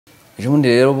ubundi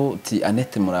rero buti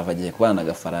Annette Murava agiye kubana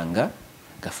Gafaranga,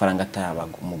 Gafaranga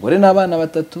atayabaga umugore n'abana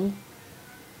batatu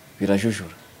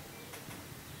birajujura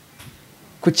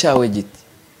ku cyawe giti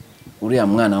uriya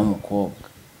mwana w'umukobwa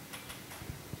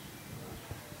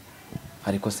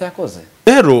ariko se yakoze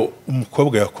rero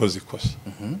umukobwa yakoze ikosa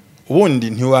ubundi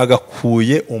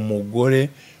ntiwagakuye umugore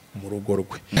mu rugo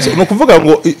rwe no kuvuga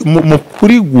ngo mu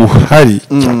kuri guhari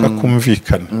cyaka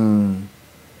kumvikana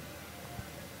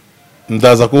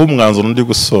ndaza kuba umwanzuro ndi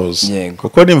gusoza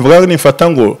kuko nimvuga nifata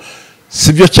ngo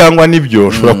sibyo cyangwa nibyo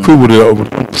ushobora kwiburira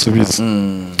uburyo gusubiza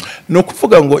no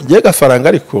kuvuga ngo giye Gafaranga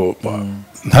ariko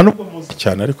nta nubwo muzi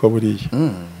cyane ariko buriya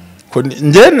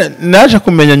njye naje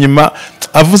kumenya nyuma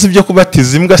avuze ibyo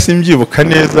kubatiza imbwa simbyibuka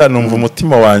neza numva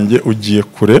umutima wanjye ugiye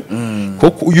kure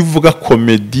kuko uyu uvuga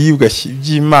komedi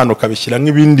ugashyira ukabishyira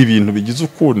nk'ibindi bintu bigize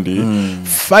ukundi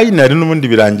finally n'ubundi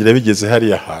birangira bigeze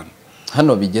hariya hantu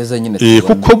hano bigeze nyine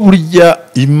kuko burya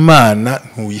Imana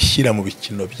ntuyishyira mu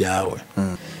bikino byawe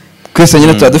twese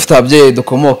nyine tuba dufite ababyeyi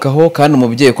dukomokaho kandi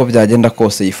umubyeyi ko byagenda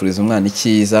kose yifuriza umwana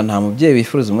icyiza nta mubyeyi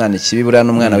wifuriza umwana ikibi buriya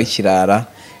n'umwana w'ikirara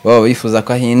baba bifuza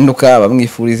ko ahinduka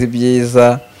bamwifuriza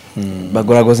ibyiza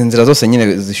bagoragoza inzira zose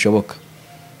nyine zishoboka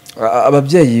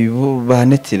ababyeyi ba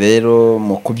Annette rero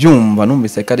mu kubyumva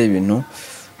numvise ko ari ibintu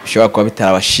bishobora kuba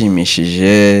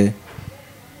bitabashimishije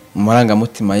mu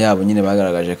marangamutima yabo nyine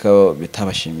bagaragaje ko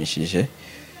bitabashimishije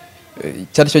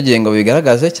cyari cyo gihe ngo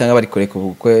bigaragaze cyangwa bari kureka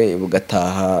ubukwe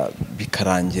bugataha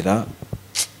bikarangira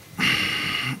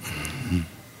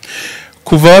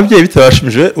kuva ababyeyi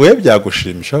bitabashimije we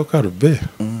byagushimisha ko Karube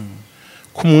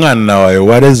ko umwana wawe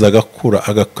wareze agakura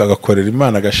agakorera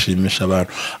Imana agashimisha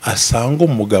abantu asanga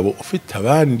umugabo ufite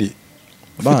abandi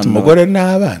ufite umugore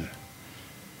n'abana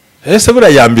ese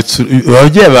buriya yambitse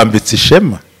ababyeyi bambitse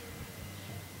ishema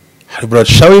hari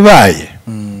burashawe ibaye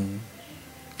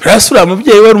burasura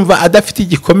umubyeyi we rumva adafite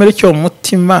igikomere cyo mu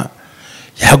mutima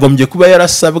yagombye kuba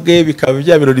yarasabwe bikaba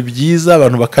bya birori byiza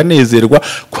abantu bakanezerwa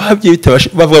ko ababyeyi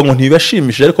bavuga ngo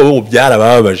ntibibashimishije ariko bo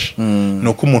byarababaje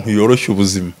nuko umuntu yoroshya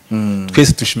ubuzima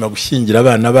twese dushima gushyingira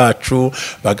abana bacu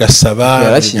bagasaba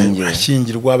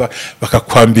bashyingirwa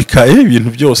bakakwambika ibintu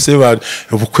byose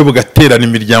ubukwe bugaterana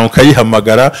imiryango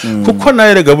kayihamagara kuko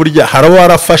nawe rega burya harabo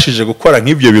warafashije gukora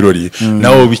nk'ibyo birori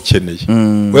nawe bikeneye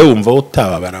we wumva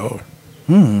utababara wowe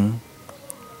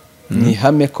ni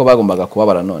hame ko bagombaga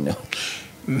kubabara noneho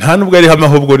nta nubwo ari hame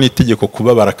ahubwo ni itegeko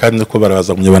kubabara kandi ko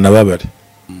barabaza mu banababare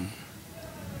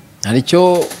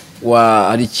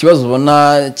hari ikibazo ubona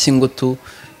cy'ingutu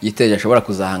yiteje ashobora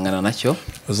kuzahangana nacyo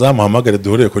uzamuhamagare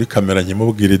duhuriye kuri kamera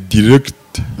nyimubwire direct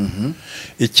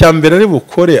icyambere ari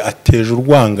bukore ateje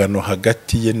urwangano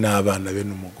hagati ye n'abana be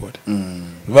n'umugore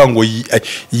ngo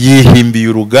yihimbiye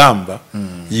urugamba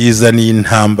yizaniye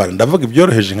intambara ndavuga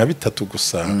ibyoroheje nka bitatu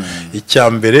gusa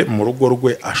icyambere mu rugo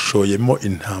rwe ashoyemo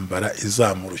intambara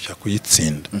izamurushya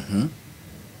kuyitsinda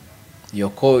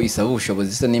yoko isaba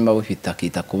ubushobozi se nimba bufite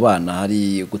akita ku bana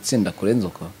hari gutsinda kurenza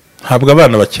uko ntabwo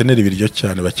abana bakenera ibiryo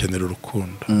cyane bakenera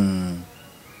urukundo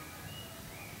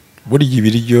burya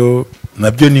ibiryo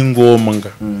nabyo ni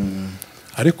ngombwa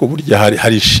ariko burya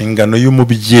hari inshingano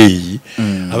y'umubyeyi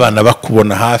abana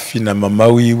bakubona hafi na mama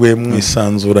wiwe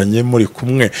mwisanzuranye muri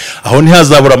kumwe aho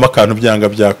ntihazabura akantu byanga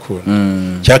byakura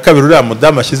cya kabiri uriya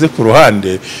mudamu ashyize ku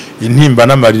ruhande intimba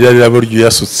n'amarira riraburyo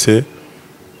yasutse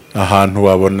ahantu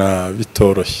wabona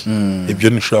bitoroshye ibyo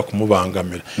nishobora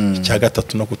kumubangamira icya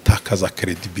gatatu no gutakaza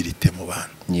credibility mu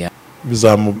bantu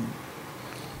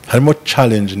harimo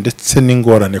challenge ndetse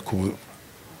n'ingorane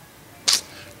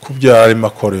kubyo arimo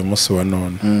akora uyu munsi wa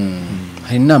none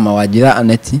hari inama wagira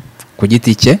Annette ku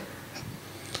giti cye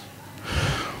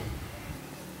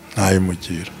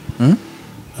ntayimugira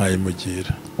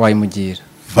wayimugira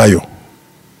vayo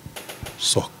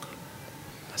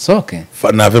soke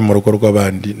nave mu rugo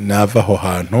rw'abandi nava aho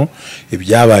hantu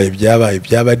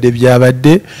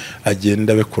byabade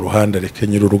agenda be ku ruhande areke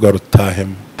nyir'urugo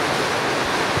rutahemo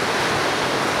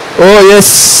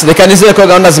yes reka nizere ko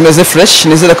gahunda zimeze fresh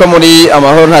nizere ko muri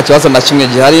amahoro nta kibazo na kimwe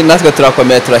gihari natwe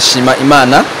turakomeye turashima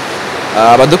Imana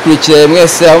abadukurikiye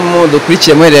mwese aho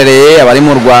dukurikiye muherereye abari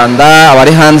mu Rwanda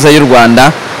abari hanze y'u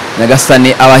Rwanda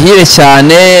Nyagasani abahire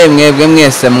cyane mwebwe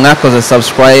mwese mwakoze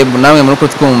subscribe namwe muri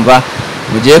kutwumva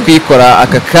mugiye kuyikora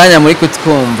aka kanya muri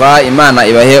kutwumva Imana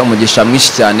ibahe umugisha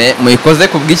mwinshi cyane muyikoze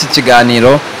ku bw'iki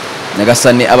kiganiro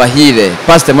Nyagasani abahire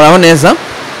Pastor muraho neza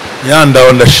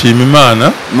yandaho ndashima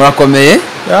Imana murakomeye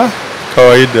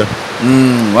kawaida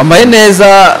wambaye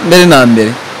neza mbere na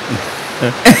mbere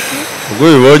ubwo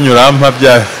bibonye urampa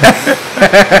bya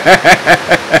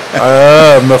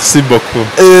merci beaucoup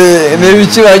ni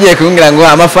biki bagiye kumbwira ngo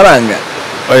amafaranga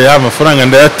oya amafaranga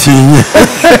ndayatinye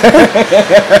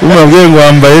umubwiye ngo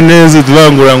wambaye neza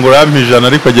tubangura ngo urampijana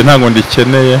ariko njye ntabwo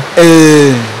ndikeneye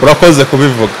urakoze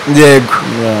kubivuga yego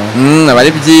aba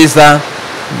ari byiza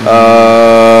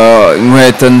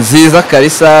inkweto nziza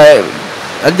kabisa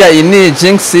arya iyi ni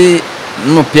jinx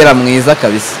n'umupira mwiza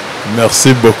kabisa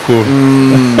merci beaucoup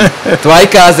tubaye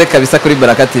ikaze kabisa kuri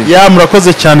Baraka TV ya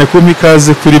murakoze cyane kumpa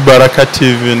ikaze kuri Baraka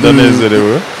TV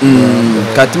ndanezerewe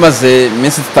kandi tumaze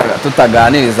iminsi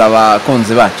tutaganiriza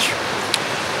abakunzi bacu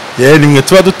nimwe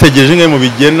tuba dutegereje nge mu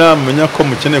bigena menya ko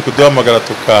mukeneye kuduhamagara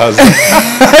tukaza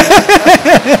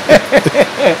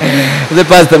ze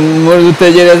pastor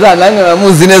mutegereza namwe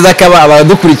muzi neza ko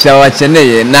abadukurikira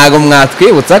bakeneye nago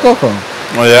mwatwibutsa koko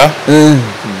oya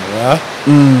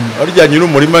arya nyiri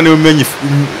umurima niwe umenya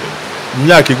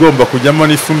imyaka igomba kujyamo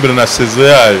n'ifumbire na sezo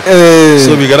yayo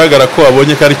so bigaragara ko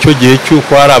wabonye ko ari cyo gihe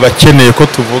cy'uko hari abakeneye ko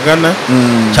tuvugana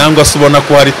cyangwa se ubona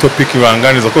ko hari topic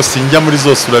ibanganiza ko sinjya muri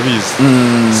zose urabizi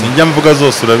sinjya mvuga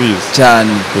zose urabizi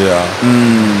cyane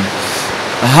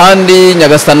ahandi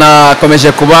Nyagasana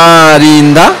akomeje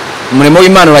kubarinda umurimo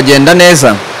w'Imana uragenda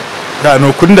neza ni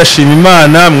ukuri ndashima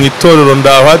Imana mu itorero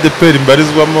ndaho ADPR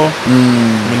imbarizwamo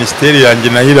ministeri yanjye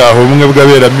nayiraho ubumwe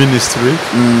bw'abera ministry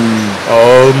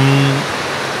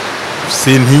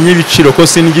sintinye ibiciro ko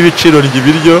sinjye ibiciro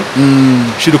ry'ibiryo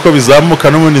ibiciro ko bizamuka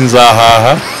n'ubundi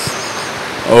nzahaha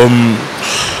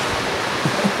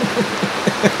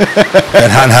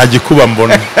nta gikuba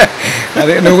mbona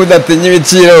nubwo udatinya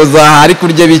ibiciro uzaha ari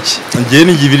kurya biki ngiye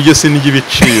n'ijya ibiryo sinjye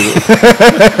ibiciro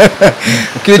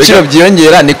uko ibiciro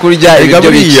byiyongera ni kurya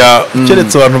ibiryo biki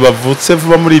keretse abantu bavutse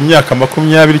vuba muri iyi myaka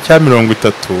 20 cyangwa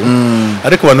 30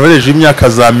 ariko abantu bareje imyaka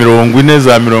za 40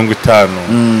 za 50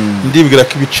 ndibwira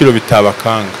ko ibiciro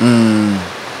bitabakanga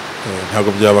ntabwo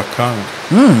byabakanga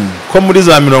ko muri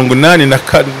za 81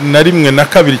 na rimwe na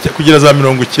kabiri kugera za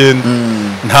 90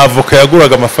 nta voka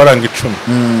yaguraga amafaranga 10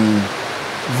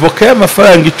 voka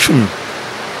y'amafaranga 10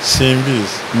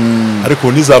 simbizi ariko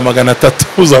ubu ni za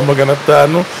 300 za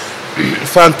 500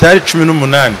 fanta yari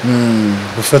 18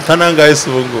 ufata nangahe se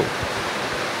ubwo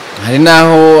hari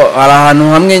naho ari ahantu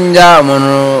hamwe njya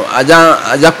umuntu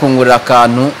ajya kungurira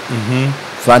akantu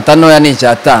fanta ntoya ni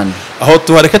 5 aho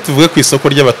tuhareka tuvuge ku isoko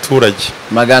ry'abaturage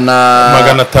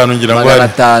 500 ngira ngo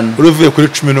uruvuye kuri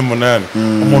 18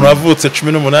 umuntu wavutse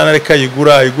 18 areka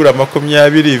yigura 20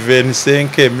 25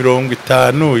 50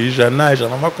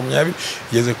 100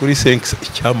 igeze kuri 5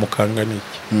 icyamukanga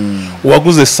niki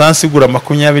uwaguze sansi igura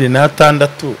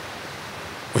 26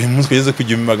 uyu munsi ugeze ku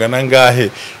 100 ngahe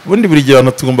ubundi buri gihe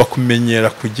abantu tugomba kumenyera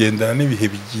kugendana n'ibihe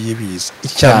bigiye biza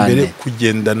icyambere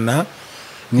kugendana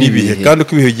nibihe kandi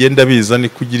uko ibihe bigenda biza ni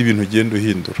kugira ibintu ugenda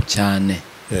uhindura cyane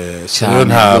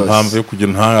nta mpamvu yo kujya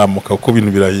ntahamuka uko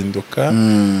ibintu birahinduka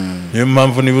niyo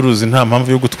mpamvu niba uruzi nta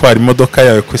mpamvu yo gutwara imodoka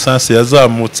yawe ku esanse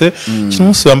yazamutse kino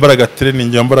munsi wambara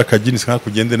agatereningi wambara akajinisi nka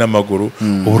kugende n'amaguru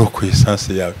uburo ku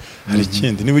esanse yawe hari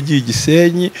ikindi niba ugiye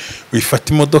Gisenyi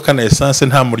wifata imodoka na esanse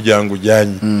nta muryango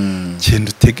ujyanye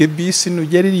genda utege bisi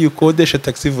nugere iri ukodesha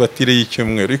taxi voiture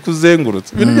y'icyumweru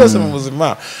ikuzengurutse ibintu byose mu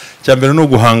buzima cyambere no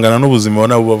guhangana n'ubuzima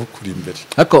ubona buba bukuri imbere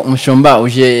ariko umushumba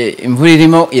uje imvura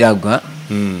irimo iragwa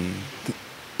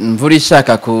imvura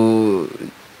ishaka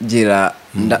kugira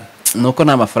nuko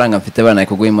nta mafaranga mfite bana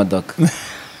kuguha imodoka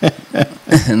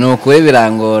nuko we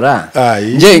birangora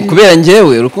kubera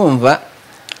njyewe urukumva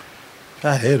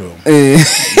rero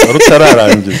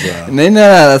rutararangiza nari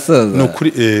nararasoza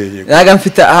nukuri yaga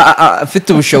mfite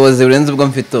ubushobozi burenze ubwo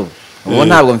mfite ubu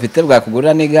ntabwo mfite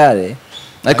bwakugurira n'igare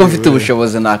ariko mfite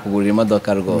ubushobozi nakugurira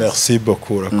imodoka rwose merci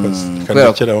beaucoup urakoze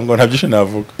kandi ngo nta byinshi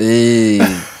navuga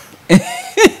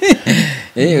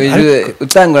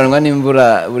utanguranwa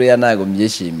n'imvura buriya ntabwo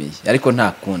mbyishimiye ariko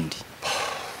nta kundi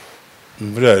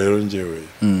imvura rero njyewe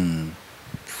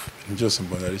byose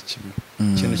mbona ari kimwe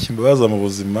ikintu kimbabaza mu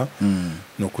buzima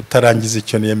ni ukutarangiza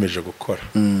icyo niyemeje gukora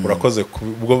urakoze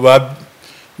ubwo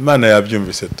Imana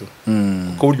yabyumvise tu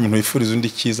kuko burya umuntu wifuriza undi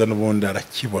cyiza n'ubundi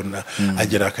arakibona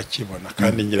agera akakibona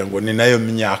kandi ngira ngo ni nayo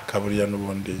myaka buriya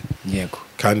n'ubundi yego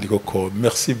kandi koko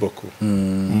merci beaucoup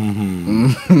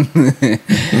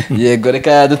yego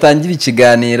reka dutangire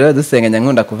ikiganiro dusenganya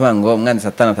nkunda kuvuga ngo umwana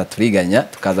satani ataturiganya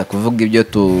tukaza kuvuga ibyo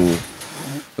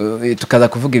tukaza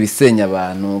kuvuga ibisenya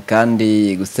abantu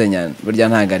kandi gusenya burya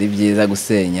ntago ari byiza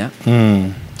gusenya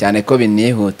cyane ko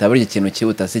binihuta burya ikintu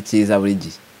cyihuta si cyiza buri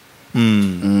gihe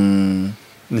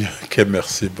Okay,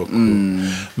 merci beaucoup.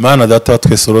 Mana data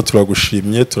twese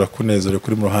turagushimye turakunezere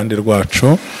kuri mu ruhande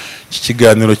rwacu. Iki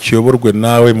kiganiro kiyoborwe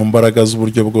nawe mu mbaraga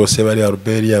z'uburyo bwose bari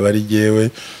Albert yabari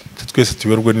jewe twese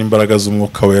tuberwe n'imbaraga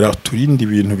z'umwuka wera turinde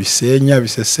ibintu bisenya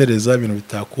bisesereza ibintu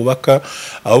bitakubaka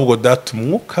ahubwo data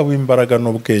umwuka w'imbaraga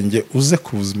n'ubwenge uze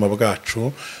ku buzima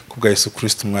bwacu kubwa Yesu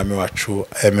Kristo umwami wacu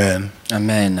amen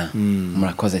amen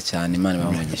murakoze cyane Imana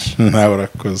ibamugisha nawe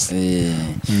urakoze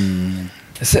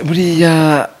ese buriya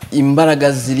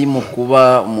imbaraga ziri mu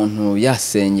kuba umuntu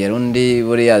yasengera undi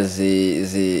buriya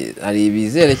hari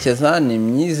ibizerekeza ni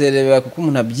imyizerere kuko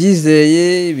umuntu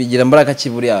abyizeye bigira imbaraga ki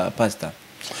buriya pastor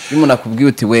iyo umuntu akubwiye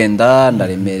uti wenda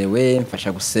ndaremerewe mfasha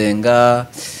gusenga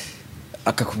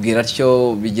akakubwira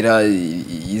atyo bigira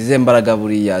ize mbaraga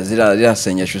buriya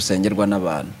zirasengesha usengerwa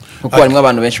n'abantu kuko harimo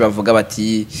abantu benshi bavuga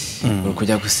bati uri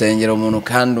kujya gusengera umuntu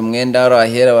kandi umwenda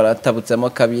warahera waratabutsemo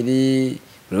kabiri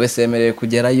buri wese yemerewe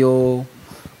kugerayo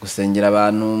gusengera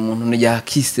abantu umuntu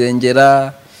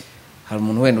yakisengera hari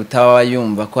umuntu wenda utaba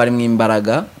yumva ko harimo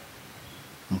imbaraga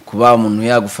mu kuba umuntu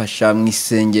yagufasha mu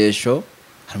isengesho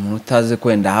hari umuntu utazi ko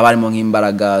wenda haba harimo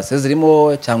nk'imbaraga se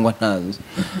zirimo cyangwa ntazo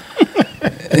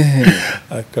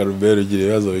akarubero ugira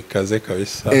ibibazo bikaze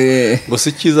kabisa gusa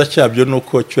icyiza cyabyo ni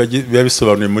uko biba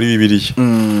bisobanuye muri Bibiliya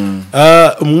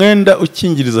umwenda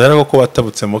ukingiriza hari ko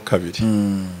watabutsemo kabiri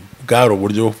bwari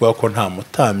uburyo buvuga ko nta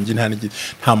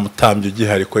mutambyi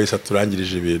ugihari ko Yesu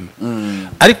aturangirije ibintu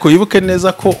ariko yibuke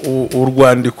neza ko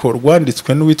urwandiko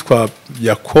rwanditswe n'uwitwa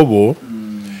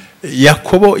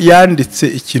Yakobo yanditse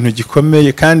ikintu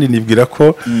gikomeye kandi nibwira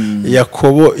ko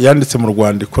Yakobo yanditse mu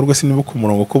rwandiko rwe sinibuka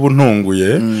umurongo ko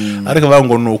buntunguye ariko bavuga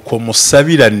ngo nuko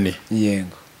musabirane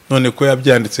yego none ko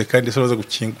yabyanditse kandi sobaze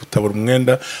gutabura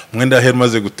umwenda yahera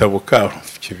maze gutabuka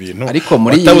ibintu ariko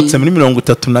muri watabutse muri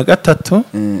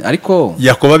 33 ariko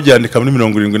Yakobo byandika muri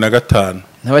 75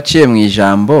 n'abaciye mu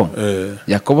ijambo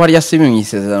Yakobo hari yasimye mu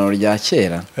isezerano rya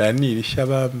kera ni irishya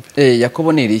bambe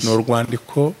Yakobo ni irishya no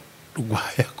rwandiko rwa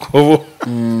Yakobo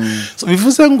so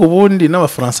bivuze ngo ubundi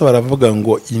n'abafaransa baravuga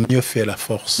ngo union fait la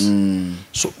force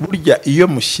so burya iyo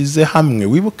mushyize hamwe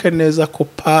wibuke neza ko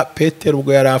Petero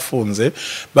ubwo yari afunze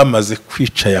bamaze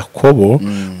kwica Yakobo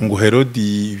ngo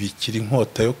Herodi bikira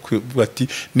inkota yo kuvuga ati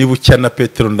nibucya na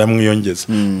Petero ndamwiyongeza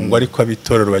ngo ariko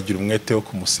abitorero bagira umwete wo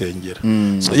kumusengera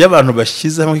so iyo abantu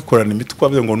bashyize hamwe ikorana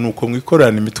imitwaro ngo nuko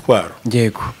mwikorana imitwaro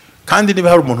yego kandi niba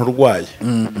hari umuntu urwaye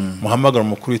muhamagara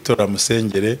umukuru w'itora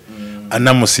musengere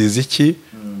anamusize iki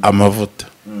amavuta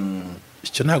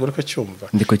icyo ntabwo ariko cyumva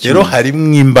rero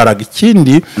harimo imbaraga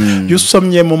ikindi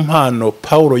yusomye mu mpano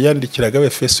Paulo yandikiraga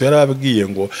Abefeso yarababwiye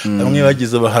ngo bamwe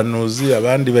bagize abahanuzi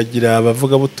abandi bagira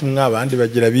abavuga butumwa abandi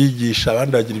bagira abigisha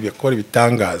abandi bagira ibikora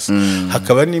ibitangaza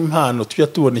hakaba n'impano tujya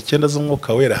tubona 9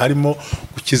 z'umwuka wera harimo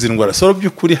gukiza indwara so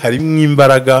by'ukuri harimo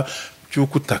imbaraga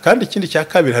cyukuta kandi ikindi cya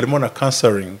kabiri harimo na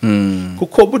counseling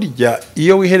kuko burya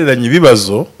iyo wihereranye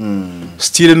ibibazo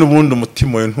stile n'ubundi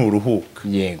umutima we nturuhuka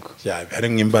yego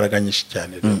harimo imbaraga nyinshi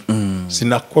cyane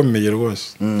zinakomeye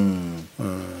rwose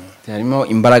harimo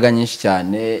imbaraga nyinshi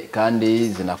cyane kandi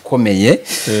zinakomeye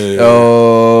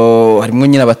harimo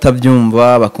nyine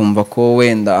abatabyumva bakumva ko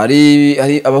wenda ari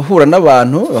abahura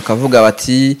n'abantu bakavuga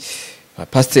bati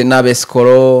pastor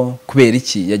n'abesikoro kubera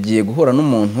iki yagiye guhura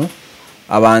n'umuntu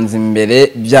abanza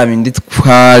imbere bya bindi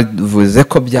twavuze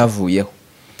ko byavuyeho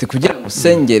kugira ngo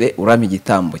usengere urame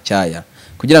igitambo cyaya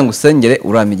kugira ngo usengere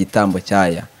urame igitambo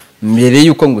cyaya mbere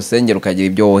yuko ngo usengere ukagira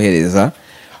ibyo wohereza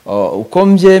uko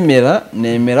mbyemera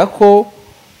nemera ko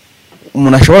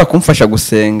umuntu ashobora kumfasha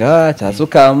gusenga cyangwa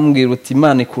ukambwira uti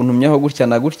Imana ikuntumyeho gutya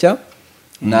na gutya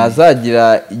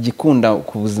nazagira igikunda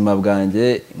ku buzima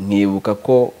bwanjye nkibuka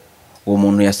ko uwo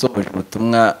muntu yasohoje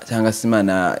ubutumwa cyangwa se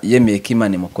Imana yemeye ko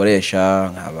Imana imukoresha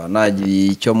nkaba nagira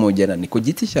icyo mugera ni ku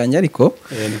giti cyanjye ariko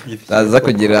aza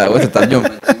kugira we tutabyumva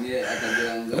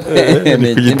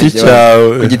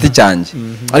ku giti cyanjye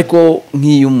ariko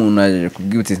nk'iyo umuntu aje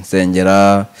kubwira uti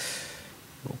nsengera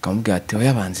ukamubwira ati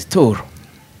oya banza ituro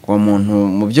uwo muntu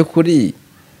mu by'ukuri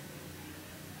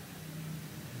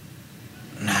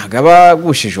ntabwo aba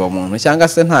agushije uwo muntu cyangwa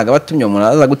se ntabwo aba atumye umuntu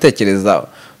aza gutekereza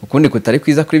ukundi kutari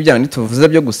kwiza kuri bya ntituvuze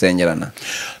byo gusengerana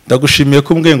ndagushimiye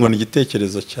ko mbwiye ngo ni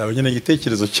igitekerezo cyawe nyine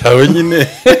igitekerezo cyawe nyine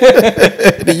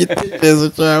ni igitekerezo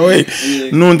cyawe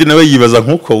n'undi nawe yibaza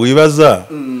nk'uko wibaza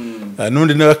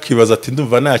n'undi nawe akibaza ati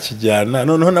ndumva nakijyana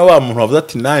noneho na wa muntu wavuze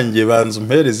ati nanjye banza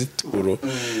umpereze ituro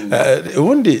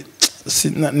ubundi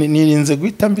nirinze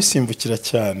guhita mbisimbukira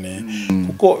cyane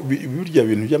kuko burya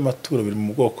bintu by'amaturo biri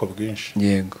mu bwoko bwinshi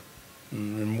yego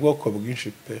mu bwoko bwinshi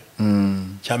pe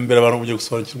cyambere abantu bujye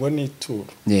gusobanukirwa n'ituro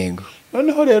yego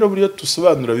noneho rero buriyo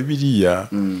tusobanura Bibiliya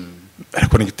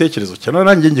ariko ni igitekerezo cyane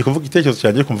nanjye ngiye kuvuga igitekerezo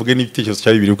cyanjye kumvuge n'ibitekerezo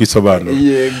cya Bibiliya kwisobanura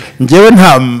ngewe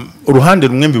nta uruhande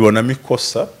rumwe mbibonamo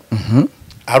ikosa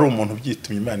ari umuntu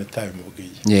byitumye Imana itabimubwiye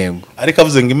yego ariko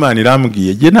avuze ngo Imana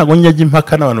irambwiye je ntago njya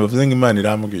impaka n'abantu bavuze ngo Imana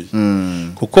irambwiye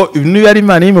kuko niyo ari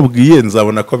Imana yimubwiye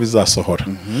nzabona ko bizasohora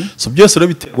so byose rero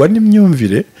biterwa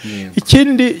n'imyumvire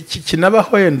ikindi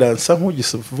kinabaho yenda nsa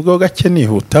nk'ugisuvuga gake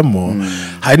nihutamo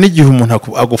hari n'igihe umuntu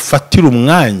agufatira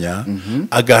umwanya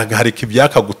agaharika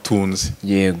ibyakagutunze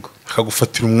yego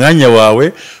akagufatira umwanya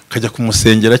wawe ukajya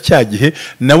kumusengera cya gihe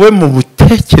nawe mu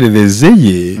butekerereze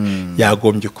ye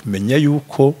yagombye kumenya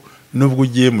yuko nubwo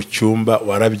ugiye mu cyumba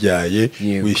warabyaye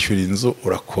wishyura inzu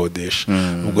urakodesha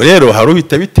ubwo rero hari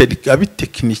uhita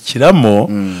abitekinikiramo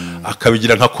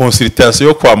akabigira nka consultation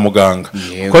yo kwa muganga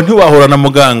kuko ntiwahura na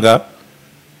muganga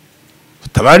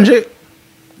utabanje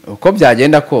uko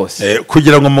byagenda kose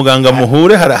kugira ngo muganga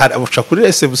muhure uca kuri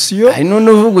reception hari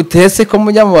none uvuga utese ko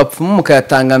mujya mu bapfumu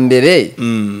mukayatanga mbere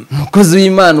umukozi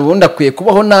w'Imana ubundi akwiye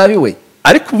kubaho nabi we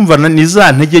ariko umva ni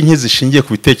za ntege nke zishingiye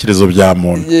ku bitekerezo bya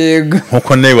muntu yego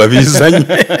nkuko nawe wabizanye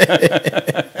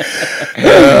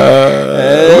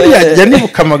buriya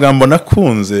nibuka amagambo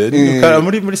nakunze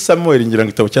muri Samuel ngira ngo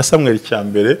igitabo cya Samuel cya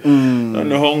mbere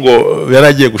noneho ngo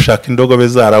yaragiye gushaka indogobe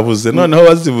zarabuze noneho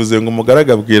bazibuze ngo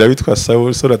umugaraga abwira witwa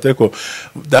Saul ariko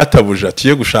databuja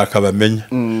tuye gushaka abamenya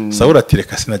Saul ati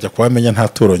reka sinajya kubamenya nta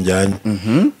turo njyanye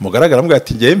umugaraga aramubwira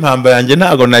ati ngiye impamba yanjye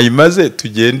ntago nayimaze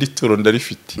tugende ituro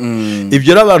ndarifite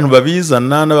ibyo abantu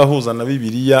babizana n'abahuza na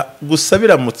Bibiliya gusa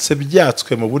biramutse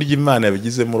byatswe mu buryo Imana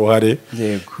yabigizemo uruhare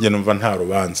nge numva nta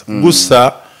rubanza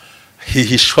gusa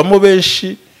hihishwamo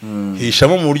benshi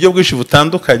hihishamo mu buryo bwinshi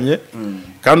butandukanye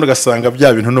kandi ugasanga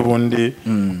bya bintu n'ubundi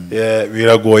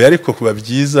biragoye ariko kuba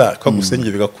byiza ko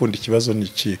gusengera bigakunda ikibazo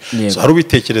n'iki hari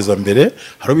ubitekereza mbere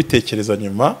hari ubitekereza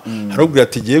nyuma hari ubwira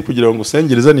ati giye kugira ngo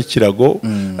usengereza n'ikirago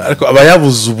ariko aba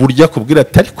yabuze uburyo akubwira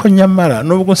ati ariko nyamara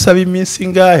nubwo nsaba iminsi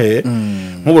ngahe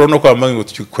nk'uburo no kwambaye ngo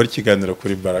tukore ikiganiro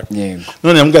kuri Baraka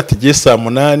none yambwira ati giye saa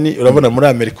 8 urabona muri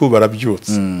Amerika ubu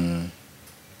barabyutse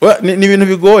ni ibintu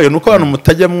bigoye nuko abantu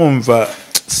mutajya mwumva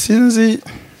sinzi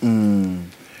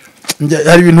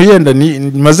hari ibintu yenda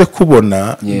maze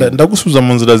kubona ndagusubiza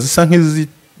mu nzira zisa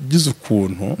nk'izigize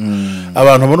ukuntu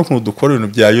abantu babona ukuntu dukora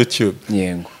ibintu bya YouTube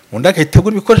yego undi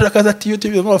akayitegura ibikoresho akaza ati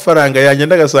YouTube y'amafaranga yanjye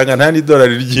ndagasanga nta $1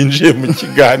 ryinjiye mu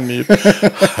kiganiro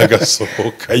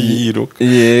agasohoka yiruka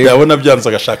yabona byanze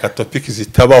agashaka topic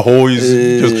zitabaho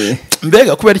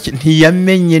mbega kubera iki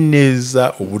ntiyamenye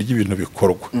neza uburyo ibintu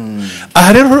bikorwa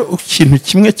aha rero ikintu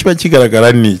kimwe kiba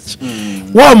kigaragara niki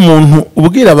wa muntu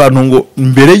ubwira abantu ngo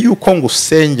mbere yuko ngo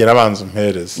usengera abanza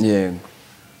umpereze yego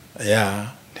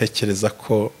ntekereza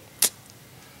ko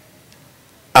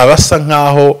abasa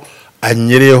nkaho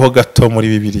anyereyeho gato muri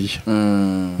Bibiliya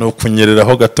no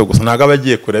kunyereraho gato gusa ntago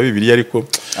abagiye kureba Bibiliya ariko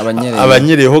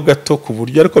abanyereyeho gato ku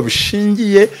buryo ariko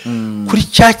bishingiye kuri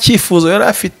cya cyifuzo yari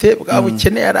afite bwa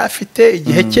bukene yari afite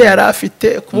igihe cye yari afite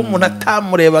kuba umuntu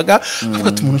atamurebaga avuga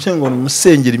umuntu cyangwa ngo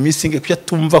umusengera iminsi nge kuya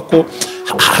tumva ko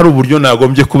hari uburyo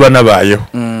nagombye kuba nabayeho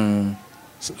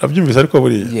abyumvise ariko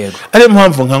buriya ari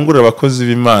mpamvu nkangurira abakozi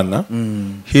b'Imana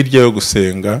hirya yo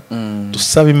gusenga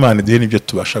dusaba Imana iduhe n'ibyo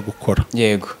tubasha gukora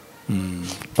yego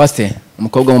Pastor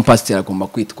umukobwa w'umupasiteri agomba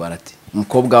kwitwara ati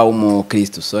umukobwa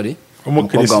w'umukristo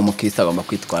umukobwa w'umukristo agomba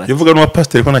kwitwara ati uvuga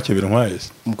n'umupasiteri ko ntacyo birintwaye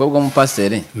umukobwa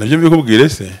w'umupasiteri nabyo mbikubwire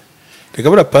se reka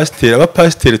bura pasiteri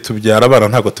abapasiteri tubyara abana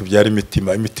ntago tubyara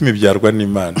imitima ibyarwa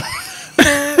n'Imana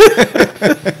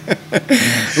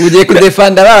ugiye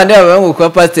kudefanda abandi bavuga ko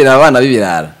pasiteri abana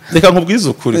b'ibirara reka nkubwize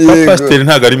ukuri ko pasiteri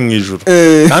ntago ari mu ijuru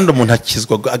kandi umuntu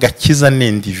akizwa agakiza ni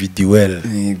individuel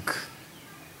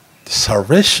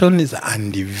salvation is an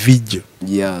individual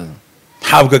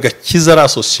ntabwo agakiza ari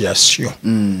association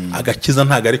agakiza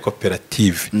ntago ari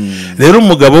koperative rero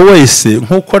umugabo wese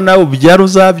nkuko nawe ubyara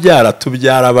uzabyara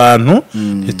tubyara abantu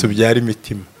ntitubyara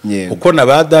imitima uko na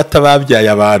ba data babyaye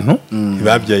abantu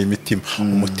ntibabyaye imitima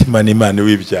umutima ni Imana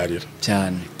wibyarira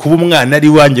cyane kuba umwana ari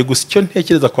wanjye gusa icyo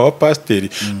ntekereza kwa abapasiteri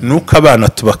nuko abana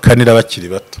tubakanira bakiri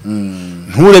bato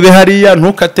nturebe hariya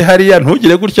ntukate hariya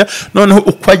ntugire gutya noneho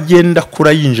uko agenda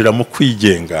kura yinjira mu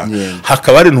kwigenga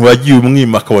hakaba ari ntuwagiye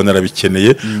umwima akabona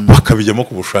arabikeneye bakabijyamo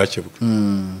ku bushake bwe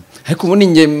ariko ubundi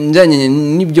njyanye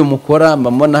n'ibyo mukora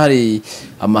mbona hari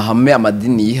amahame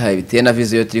amadini yihaye bitewe na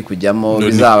viziyo turi kujyamo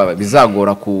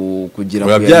bizagora kugira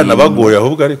ngo byana bagoye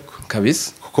ahubwo ariko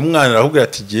kabisa kuko umwana ahubwo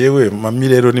ati jewe mami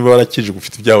rero niba warakijijwe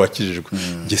ufite ibyawe wakijijwe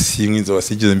nge sinkinzo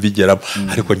wasigize mbigeramo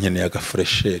ariko nkeneye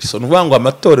agafresheri so nuvuga ngo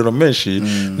amatorero menshi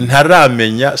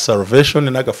ntaramenya salvation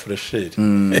n'agafresheri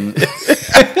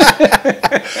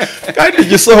kandi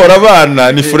igisohora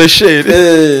abana ni fresheri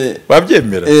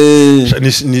babyemera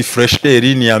ni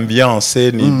fresheri ni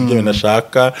ambiance ni ibyo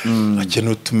nashaka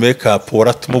akeneye utumeka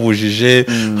pora tumubujije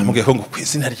amubwiye ko ngo ku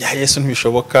izina rya Yesu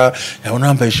ntibishoboka yabona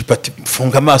yambaye ijipo ati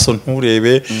funga amaso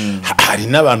nturebe hari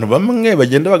n'abantu bamwe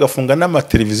bagenda bagafunga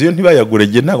n'amateleviziyo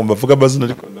ntibayagurege ntabwo mbavuga amazina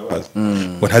ariko ndabaza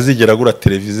ngo ntazigera agura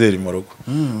televizeri mu rugo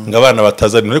ngo abana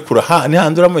batazanira kura ni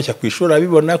hanze uramushya ku ishuri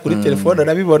abibona kuri telefone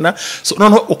arabibona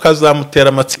noneho ukazamutera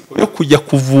amatsiko yo kujya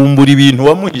kuvumbura ibintu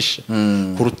wamuhishe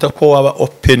kuruta ko waba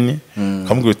open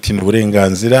ukamubwira uti ni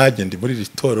uburenganzira agenda muri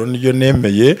ritoro niyo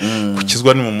nemeye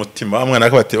kukizwa ni mu mutima umwana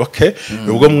akaba ati okay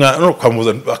ubwo mwana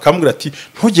akamubwira ati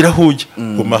ntugira aho ujya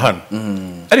guma hano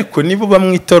ariko niba uba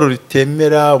mu itoro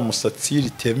ritemera umusatsi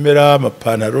ritemera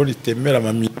amapantaro ritemera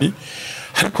amamini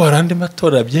ariko hari andi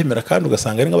matora abyemera kandi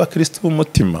ugasanga ari nk'abakristo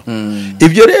b'umutima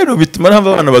ibyo rero bituma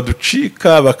abana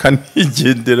baducika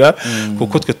bakanigendera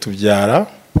kuko twe tubyara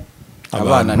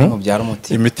abana ni mubyara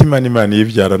umutima imitima n'Imana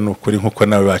yibyara n'ukuri nkuko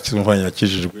nawe bakizwe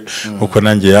yakijijwe nkuko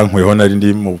nanjye yankuyeho nari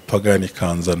ndi mu bupagani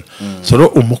kanzana so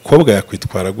umukobwa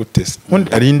yakwitwara gute undi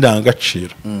ari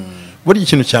indangagaciro buri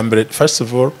ikintu cya mbere first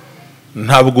of all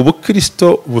ntabwo ubukristo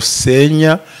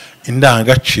busenya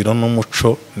indangagaciro n'umuco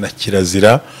na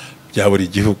kirazira bya buri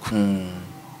gihugu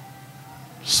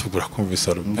subura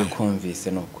kumvisa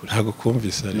ndakumvise nokuri ntago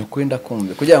kumvisa ari nokuri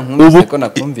ndakumvise kugira ngo nkumvise ko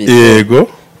nakumvise yego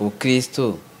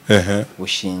ubukristo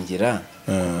bushingira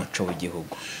ku muco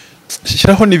w'igihugu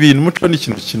shiraho n'ibintu umuco ni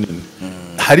ikintu kinini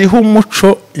hariho umuco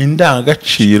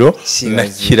indangagaciro na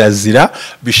kirazira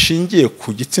bishingiye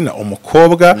ku gitsina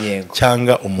umukobwa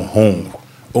cyangwa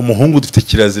umuhungu dufite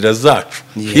kirazira zacu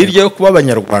hirya yo kuba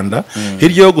abanyarwanda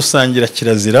hirya yo gusangira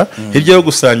kirazira hirya yo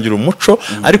gusangira umuco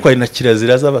ariko hari na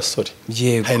kirazira z'abasore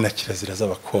hari na kirazira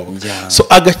z'abakobwa so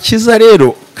agakiza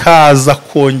rero kaza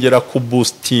kongera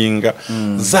kuboostinga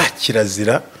za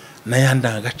kirazira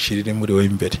n'ayandangagaciro iri muri we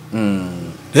imbere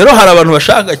rero hari abantu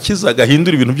bashaka agakiza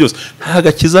gahindura ibintu byose nta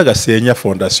gakiza gasenya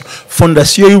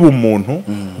fondasiyo y'ubumuntu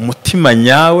umutima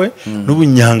nyawe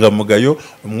n'ubunyangamugayo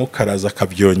umwuka araza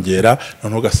akabyongera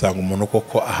noneho ugasanga umuntu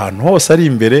koko ahantu hose ari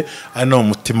imbere ari no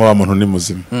umutima wa muntu ni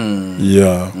muzima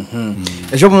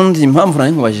ejo bundi impamvu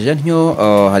nari nkubajije ntyo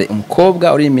hari umukobwa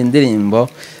uri mu ndirimbo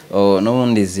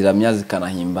n'ubundi ziramya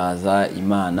zikanahimbaza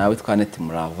Imana witwa ANNET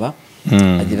Murava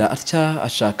agira atya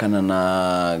ashakana na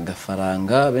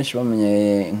Gafaranga benshi bamenye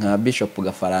nka Bishop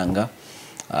Gafaranga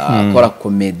akora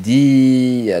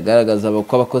komedi agaragaza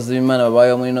ko abakozi b'Imana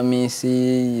babayeho muri no minsi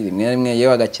rimwe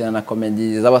yewe agakina na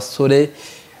komedi z'abasore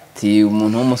ti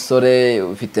umuntu w'umusore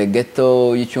ufite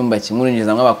ghetto y'icyumba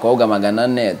kimurinjiza nk'abakobwa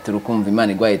 400 turukumva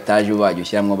Imana igwa etage ubajye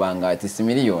ushyiramo bangaye ati 6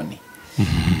 miliyoni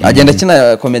agenda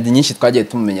kina komedi nyinshi twagiye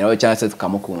tumumenyeraho cyangwa se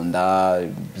tukamukunda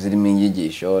zirimo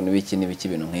inyigisho n'ibiki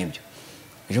ibintu nk'ibyo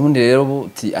ejo bundi rero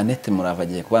uti ANNET Murava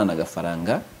agiye kubana na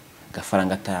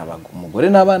Gafaranga atayabaga umugore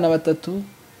n'abana 3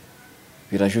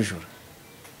 birajujura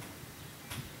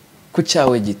ku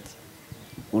cyawe giti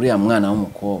uriya mwana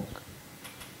w'umukobwa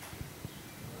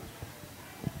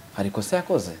ariko se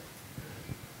yakoze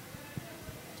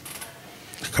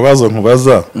akabazo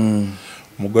nkubaza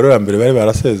umugore wa mbere bari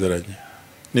barasezeranye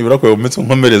nibura ko umunsi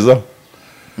nkomerezaho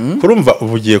kurumva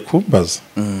ubugiye kumbaza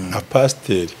nka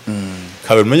pasiteri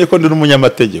kabe menye ko ndi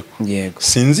n'umunyamategeko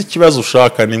sinzi ikibazo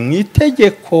ushaka ni mu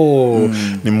itegeko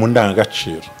ni mu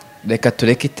ndangagaciro reka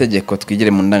tureke itegeko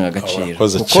twigire mu ndangagaciro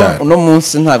kuko uno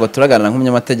munsi ntago turaganira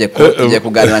nk'umunyamategeko tugiye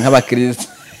kuganira nk'abakristo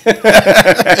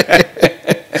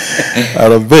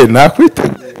arabe nakwita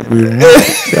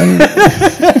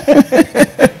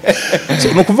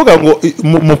no kuvuga ngo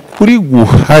mu kuri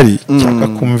guhari cyangwa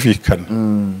kumvikana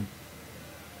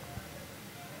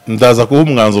ndaza kuba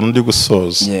umwanzuro ndi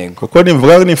gusoza kuko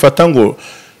nimvuga nifata ngo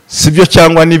sibyo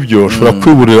cyangwa nibyo ushobora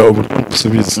kwiburira uburyo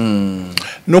gusubiza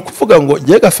no kuvuga ngo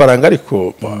giye Gafaranga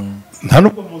ariko nta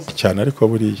nubwo muzi cyane ariko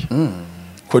buriya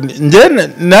njye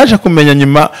naje kumenya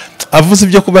nyuma avuze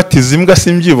ibyo kubatiza imbwa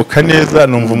simbyibuka neza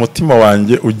numva umutima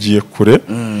wanjye ugiye kure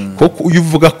kuko uyu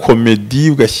uvuga komedi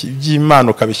ugashyira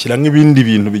ukabishyira nk'ibindi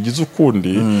bintu bigize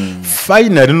ukundi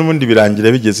finally n'ubundi birangira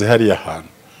bigeze hariya hantu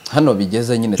hano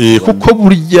bigeze nyine kuko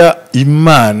burya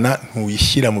Imana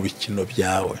ntuyishyira mu bikino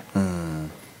byawe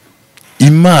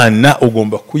Imana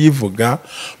ugomba kuyivuga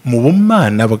mu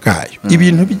bumana bwayo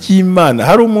ibintu by'Imana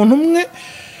hari umuntu umwe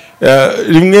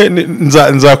rimwe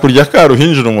nzakurya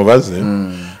karuhinjira umubaze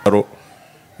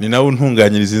ni nawe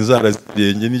untunganyiriza inzara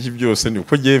zirenge n'iki byose ni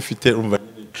uko giye mfite umva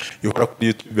yora kuri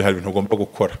YouTube hari ibintu ugomba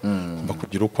gukora ugomba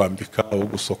kugira ukwambika wo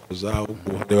gusokoza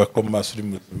ureba ko maso uri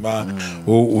muzima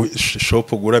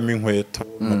shop uguramo inkweto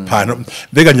pano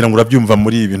mbega ngira ngo urabyumva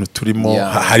muri ibintu turimo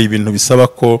hari ibintu bisaba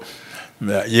ko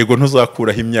yego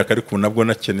ntuzakuraho imyaka ariko nabwo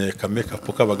nakeneye ka makeup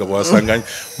k'abagabo wasanga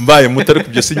mbaye muto ariko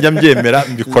ibyo sinjya mbyemera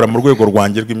mbikora mu rwego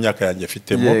rwanjye rw'imyaka yanjye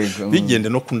afitemo bigende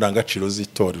no ku ndangagaciro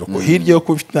z'itorero ko hirya yo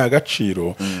kuba ufite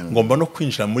indangagaciro ngomba no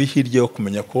kwinjira muri hirya yo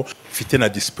kumenya ko ufite na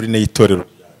discipline y'itorero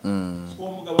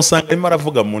uwo mugabo usanga arimo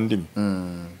aravuga mu ndimi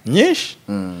nyinshi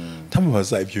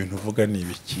tamubaza ibyo bintu uvuga ni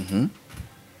ibiki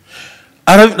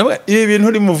ibi bintu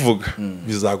urimo uvuga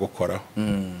bizagukoraho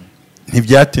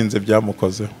ntibyatinze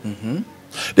byamukozeho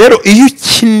rero iyo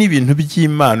ukina ibintu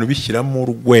by'Imana ubishyiramo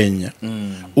urwenya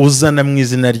uzana mu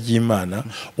izina ry'Imana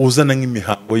uzana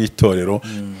nk'imihango y'itorero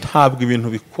ntabwo ibintu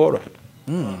bikora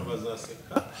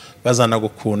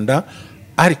bazanagukunda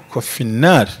ariko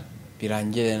finale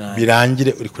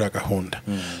birangire uri kuri gahunda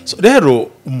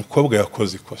rero umukobwa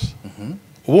yakoze ikosa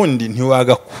ubundi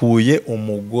ntiwagakuye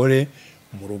umugore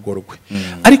mu rugo rwe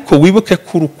ariko wibuke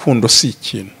ko urukundo si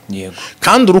ikintu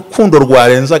kandi urukundo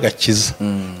rwarenza agakiza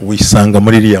wisanga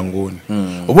muri iriya nguni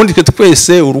ubundi twe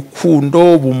twese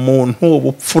urukundo ubumuntu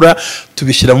ubupfura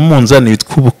tubishyira mu munzani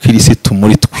witwa ubukirisitu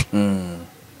muri twe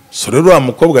so rero wa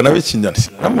mukobwa nawe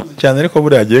cyane ariko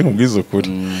buriya agiye nkubwiza ukuri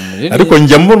ariko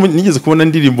njya nigeze kubona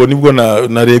indirimbo nibwo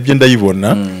narebye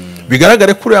ndayibona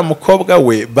bigaragare ko uriya mukobwa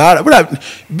we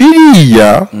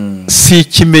biriya si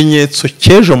ikimenyetso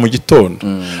cy'ejo mu gitondo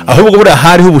ahubwo buriya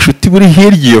hariho ubushuti buri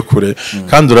hirya iyo kure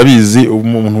kandi urabizi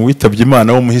umuntu witabye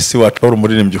Imana w'umuhisi wacu wari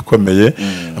umuririmbyi ukomeye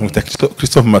amwita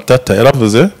Christophe Matata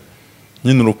yaravuze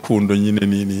nyine urukundo nyine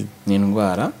ni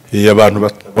indwara abantu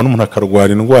babona umuntu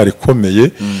akarwara indwara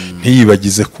ikomeye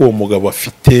ntiyibagize ko uwo mugabo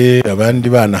afite abandi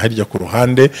bana harya ku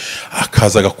ruhande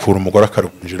akaza agakura umugore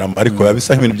akarwinjiramo ariko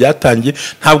bisa nk'ibintu byatangiye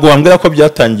ntabwo wambwira ko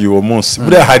byatangiye uwo munsi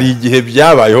buriya hari igihe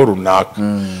byabayeho runaka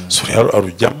so rero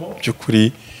arujyamo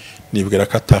by'ukuri nibwira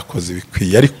ko atakoze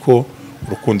ibikwiye ariko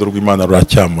urukundo rw'Imana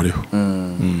ruracyamuriho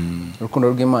urukundo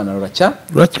rw'Imana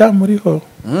ruracyamuriho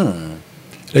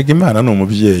rega Imana ni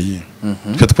umubyeyi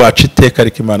twe twaca iteka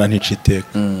ariko Imana ntica iteka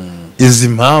izi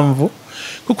mpamvu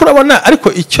kuko urabona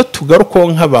ariko icyo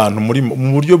tugarukaho nk'abantu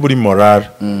mu buryo buri morale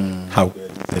ntabwo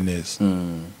yagize neza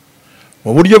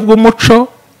mu buryo bw'umuco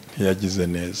ntiyagize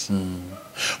neza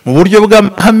mu buryo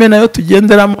bw'amahame nayo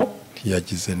tugenderamo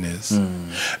ntiyagize neza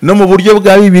no mu buryo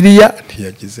bwa Bibiliya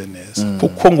ntiyagize neza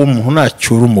kuko ngo umuntu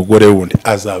nacyura umugore wundi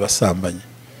azaba asambanye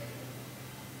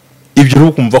ibyo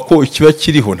ukumva ko ikiba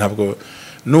kiriho ntabwo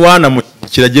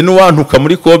kiragenda n'uwantuka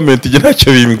muri comment igihe ntacyo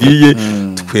bimbwiye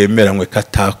twemeranywe ko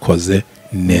atakoze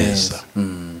neza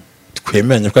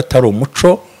twemeranye ko atari umuco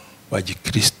wa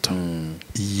gikristo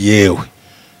yewe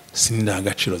si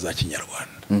n'indangagaciro za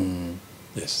kinyarwanda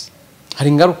hari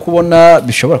ingaruka ubona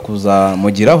bishobora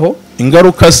kuzamugiraho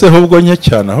ingaruka se ahubwo nke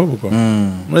cyane ahubwo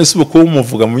mwese uko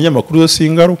umuvuga mu binyamakuru yose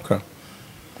ingaruka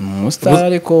umusitari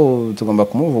ariko tugomba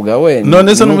kumuvuga we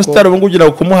none se n'umusitari ubu ngugira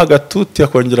kumuha agatuti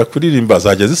akongera kuririmba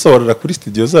azajya zisohorera kuri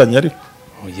studio zanyu ariko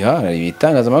hari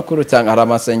ibitangazamakuru cyangwa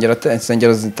hari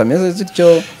insengero zitameze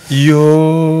zityo iyo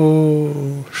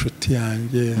nshuti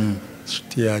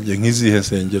yanjye nk'izihe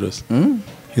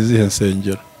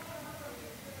nsengero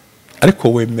ariko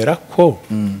wemera ko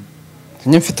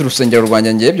njye mfite urusengero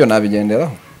rwanjye ngiye ibyo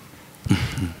nabigenderaho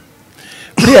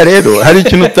buriya rero hari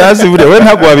ikintu utazi buriya we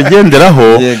ntabwo wabigenderaho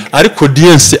ariko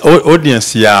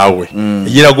audience yawe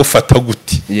iragufata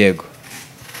gute yego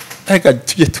reka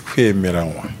tujye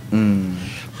twemeranywa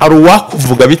hari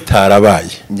uwakuvuga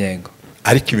bitarabaye yego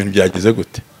ariko ibintu byagize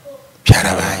gute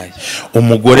byarabaye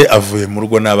umugore avuye mu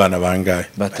rugo n'abana bangahe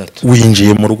 3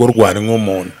 winjiye mu rugo rwari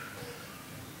nk'umuntu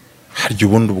harya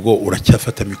ubundi ubwo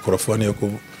uracyafata mikrofone yo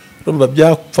urumva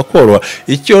byapfa koroha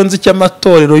icyo nzi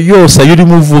cy'amatorero yose ayo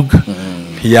urimo uvuga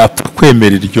ntiyapfa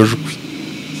kwemerera iryo jwi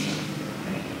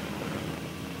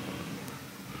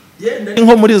yenda ni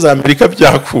nko muri za Amerika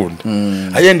byakunda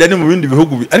ayenda ni mu bindi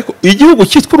bihugu ariko igihugu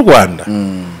cyitwa u Rwanda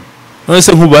none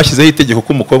se nk'ubu bashyizeho itegeko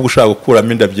ko umukobwa ushaka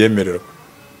gukuramo inda byemererwa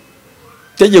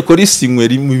itegeko risinywe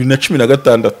mu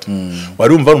 2016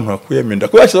 wari umva umuntu akuyemo inda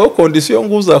ko bashyizeho kondisiyo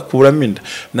ngo uzakuramo inda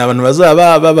n'abantu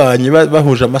bazaba babanye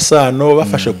bahuje amasano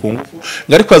bafashe ku ngufu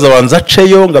ngo ariko azabanza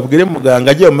aceyo ngo abwire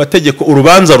muganga agiye mu mategeko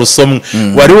urubanza rusomwe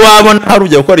wari wabona hari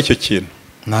ujya gukora icyo kintu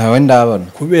nawe ndabona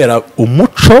kubera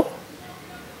umuco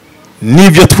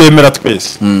nibyo twemera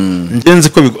twese ngenzi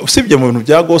ko usibye mu bintu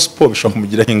bya gospel bishobora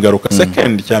kumugiraho ingaruka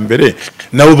second cyambere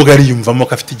nawe ubwo ariyumvamo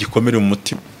ko afite igikomere mu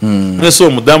mutima nese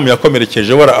uwo mudamu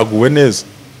yakomerekeje waraguwe neza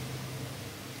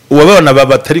ubabona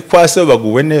batari kwase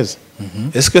baguwe neza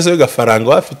ese se gafaranga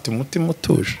wafite umutima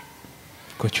utuje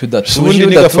ko cyudatuje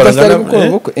ni gafaranga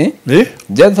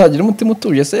byazagira umutima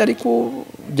utuje se yari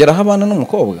kugeraho abana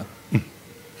n'umukobwa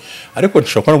ariko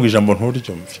nshobora kubona ijambo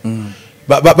nturyumve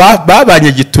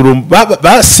babanye giturumba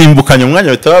basimbukanye umwanya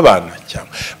bahita babana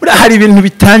cyangwa buriya hari ibintu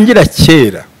bitangira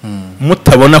kera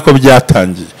mutabona ko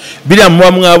byatangiye biriya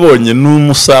muba mwabonye ni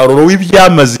umusaruro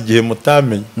w'ibyamaze igihe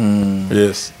mutamenye.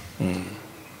 Yes.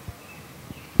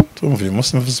 Tumva uyu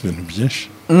munsi mvuze ibintu byinshi.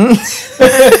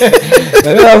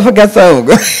 Ndavuga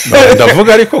ahubwo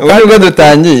ndavuga ariko kandi ubwo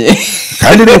dutangiye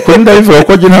kandi rero ndabivuga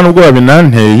ko nta nubwo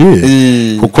babinanteye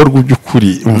kuko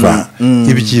rw'ukuri umva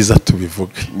ibyiza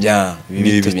tubivuge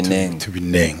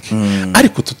tubinenge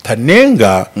ariko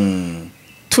tutanenga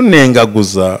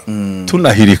tunengaguza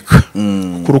tunahirika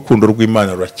kuko urukundo rw'Imana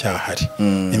ruracyahari,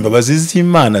 imbabazi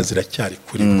z'Imana ziracyari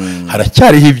kuri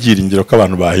haracyariho ibyiringiro ko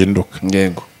abantu bahinduka.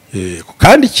 Yego.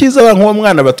 Kandi cyiza nk'uwo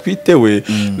mwana batwitewe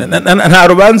nta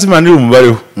rubanza Imana iri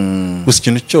umubareho, gusa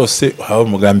ikintu cyose haba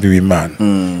umugambi w'Imana.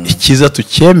 Icyiza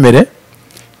tucyemere,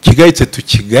 kigayitse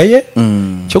tukigaye,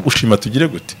 cyo gushima tugire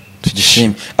gute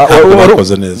tugishime.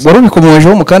 Wari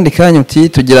ubikomojeho mu kandi kanya uti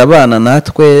tugira abana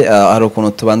natwe hari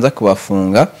ukuntu tubanza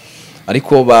kubafunga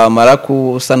ariko bamara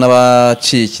kusa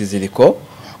n'abaciye ikiziriko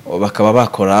bakaba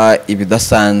bakora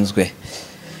ibidasanzwe.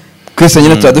 Twese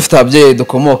nyine tuba dufite ababyeyi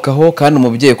dukomokaho kandi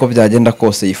umubyeyi uko byagenda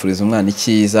kose yifuriza umwana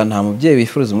icyiza, nta mubyeyi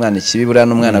wifuriza umwana ikibi, buriya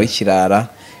n'umwana w'ikirara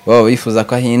baba bifuza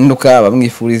ko ahinduka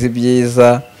bamwifuriza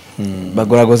ibyiza,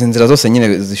 bagoragoza inzira zose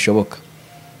nyine zishoboka.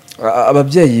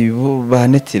 Ababyeyi ba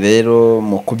ANNET rero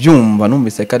mu kubyumva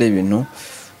numvise ko ari ibintu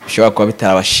bishobora kuba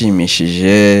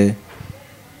bitabashimishije,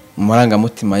 mu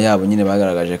marangamutima yabo nyine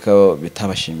bagaragaje ko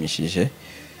bitabashimishije.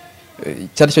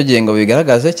 Cyari cyo gihe ngo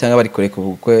bigaragaze cyangwa bari kureka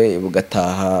ubukwe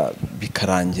bugataha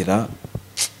bikarangira.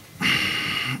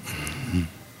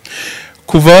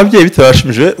 Kuva ababyeyi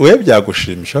bitabashimije we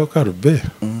byagushimisha ko Rube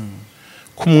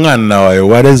ko umwana wawe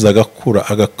wareze agakura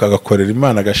agakorera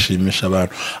Imana agashimisha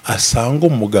abantu, asanga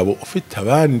umugabo ufite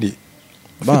abandi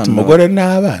ufite umugore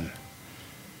n'abana.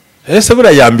 Ese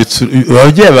buriya yambitse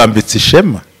ababyeyi bambitse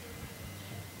ishema,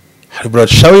 hari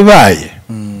burashawe ibaye.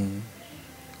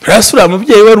 Rasura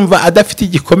mubyeyi we rumva adafite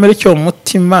igikomere cyo mu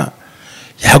mutima,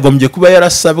 yagombye kuba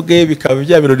yarasabwe bikaba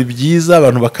bya birori byiza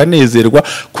abantu bakanezerwa.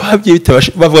 Ko ababyeyi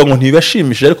bavuga ngo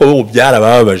ntibashimishije ariko bo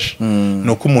byarababaje,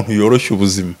 nuko umuntu yoroshya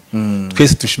ubuzima.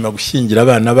 Twese dushima gushyingira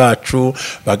abana bacu,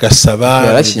 bagasaba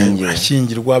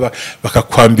bashyingirwa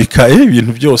bakakwambika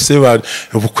ibintu byose,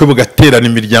 ubukwe bugaterana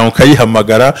imiryango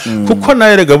kayihamagara, kuko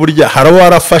nawe rega burya harabo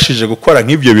warafashije gukora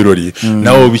nk'ibyo birori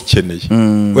nawe bikeneye.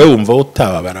 We wumva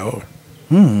utababara wowe.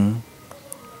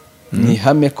 Ni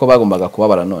hame ko bagombaga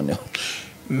kubabara noneho.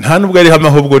 Nta nubwo ari hame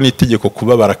ahubwo ni itegeko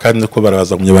kubabara, kandi ko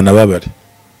barabaza mu nyabana babare.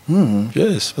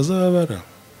 Yes, bazababara.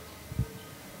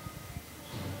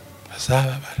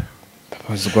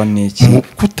 Bazwa n'iki?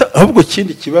 Ahubwo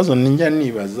kindi kibazo ninjya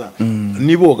nibaza,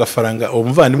 nibo gafaranga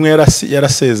umuvandimwe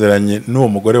yarasezeranye n'uwo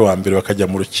mugore wa mbere bakajya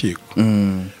mu rukiko.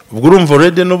 Ubwo urumva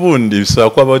already n'ubundi bisaba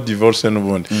ko aba divorce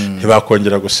n'ubundi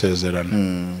ntibakongera gusezerana.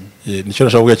 Nicyo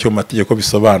nashaka kuvuga cyo mu mategeko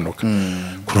bisobanuka.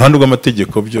 Ku ruhande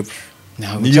rw'amategeko byo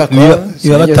niba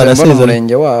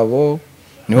batarasezeranye wabo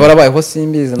niho warabayeho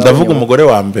simbizi. Ndavuga umugore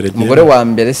wa mbere. Umugore wa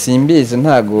mbere simbizi,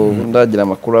 ntago ndagira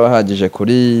amakuru ahagije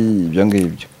kuri ibyo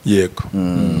ngibyo. Yego.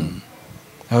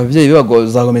 Ababyeyi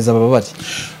bagomeza bababari.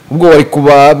 Ubwo wari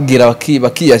kubabwira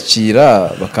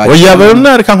bakiyakira bakajya. Oya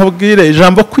barunareka nkubwire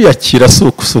ijambo kwiyakira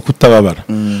suku utababara.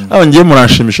 Abo ngiye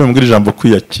muranshimisha mbwira ijambo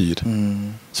kwiyakira.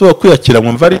 So kwiyakira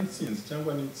mwumva ari intsinzi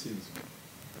cyangwa ni intsinzwe?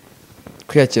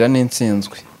 Kwiyakira ni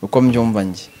intsinzwe uko mbyumva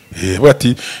nge.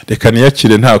 Bati reka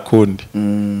niyakire nta kundi.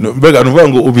 Mbega nuvuga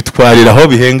ngo ubitwarira aho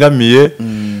bihengamiye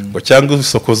ngo cyangwa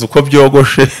usokoza uko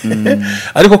byogoshe.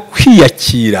 Ariko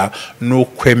kwiyakira ni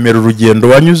ukwemera urugendo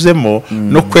wanyuzemo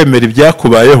no kwemera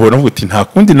ibyakubayeho no guti nta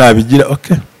kundi nabigira.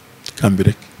 Okay,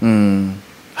 kambireke.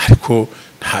 Ariko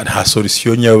nta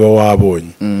solution nyawe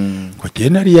wabonye. Ngo gihe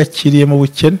nari yakiriye mu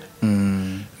bukene,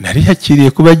 nari yakiriye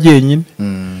kuba jyenyine.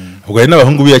 Ubwo ari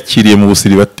n'abahungu biyakiriye mu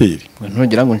busiribateri.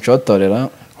 Ntugira ngo nshotorera.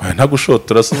 Nta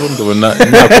gushotora se ubundi ubona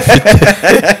ntagufite.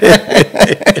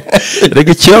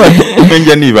 Rega ikiba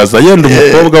njya nibaza yenda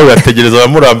umukobwa we yategereza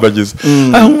abamurambagiza.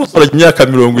 Aho umusore imyaka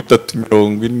 30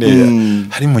 40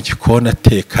 hari mu gikona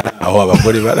ateka aho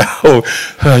abagore baraho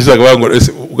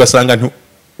ugasanga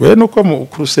we nuko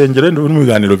ku rusengero ndi mu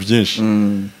biganiro byinshi.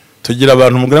 Tugira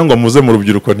abantu mugira ngo muze mu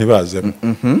rubyiruko ntibazemo.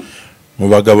 Mu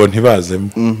bagabo ntibazemo.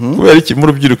 Kubera iki mu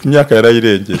rubyiruko imyaka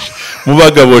yarayirengeje. Mu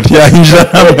bagabo ntiyahinja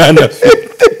nta mwana afite.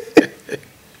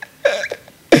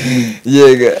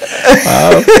 Yega.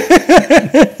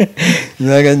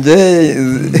 Naga nje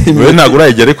we ntago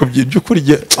urayigere ku by'ukuri,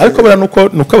 ariko bera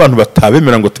nuko abantu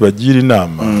batabemera ngo tubagire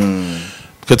inama.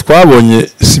 Twe twabonye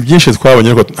si byinshi twabonye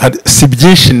ariko si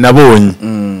byinshi nabonye.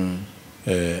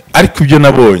 Ariko ibyo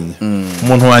nabonye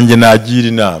umuntu wanjye nagira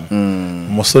inama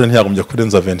umusore ntiyagombye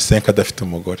kurenza 25 adafite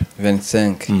umugore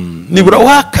 25 nibura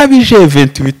wakabije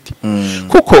 28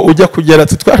 kuko ujya kugera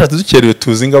twashatse dukerewe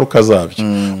tuzi ingaruka zabyo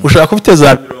ushaka ufite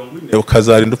za 40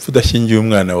 ukazarinda upfa udashyingiye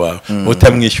umwana wawe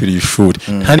utamwishyuriye ishuri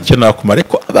nta nicyo nakumara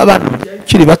ariko aba bana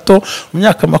bakiri bato mu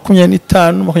myaka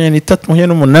 25 23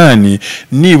 28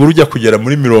 nibura ujya kugera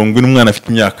muri 40 umwana afite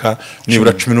imyaka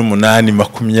nibura 18 20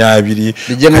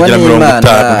 kugera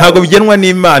 50 ntago bigenwa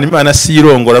n'Imana. Imana si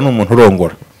irongora n'umuntu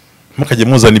urongora. Mukajye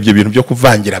muzana ibyo bintu byo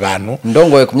kuvangira abantu.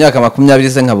 Ndongoye ku myaka 20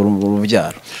 se nkabura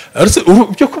urubyaro.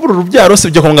 Byo kubura urubyaro se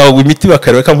byo kumwaga imiti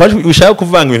bakareka ushaka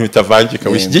kuvanga ibintu bitavangika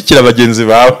wishyigikira abagenzi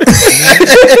bawe.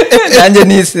 Nanjye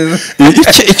nisize.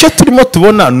 Icyo turimo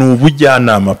tubona ni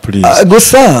ubujyanama please.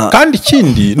 Gusa kandi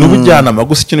ikindi ni ubujyanama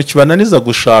gusa ikintu kibananiza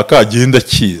gushaka agenda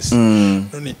kiza.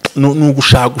 Ni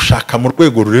ugushaka mu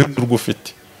rwego rurenze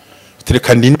urwufite.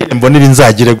 Tereka ndinde mbonera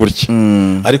inzagire gutya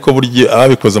ariko buryo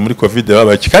ababikoze muri covid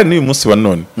babaye kandi n'uyu munsi wa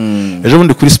none ejo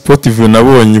bundi kuri sport view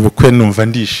nabonye ubukwe numva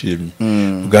ndishimye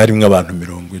bwarimwe abantu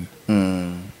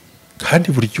 40 kandi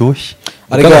buryoshye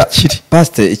arega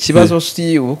pastor ikibazo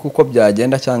si ubu kuko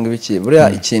byagenda cyangwa ibiki buriya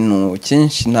ikintu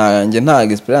cyinshi nta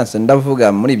experience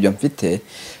ndavuga muri ibyo mfite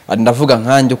ndavuga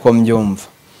nkanjye uko mbyumva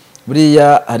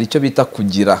buriya hari icyo bita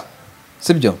kugira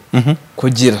sibyo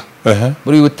kugira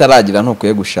buri utaragira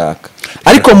ntukwiye gushaka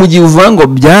ariko mu gihe uvuga ngo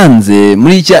byanze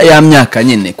muri ya myaka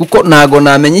nyine kuko nago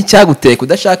namenye icyaguteye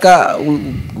kudashaka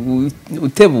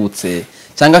utebutse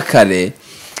cyangwa kare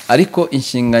ariko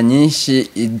inshinga nyinshi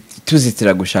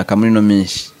tuzitira gushaka muri no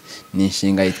minshi ni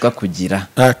inshinga yitwa kugira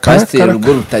kandi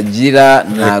urugo rutagira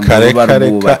ntago ruba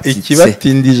rwubatse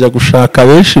ikibatindije gushaka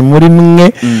benshi muri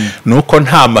mwe nuko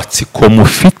nta matsiko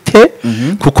mufite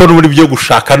kuko n'uburi byo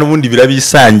gushaka n'ubundi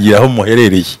birabisangira aho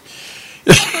muherereye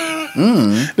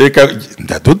reka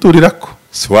ndadudurira ko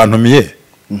si wantumiye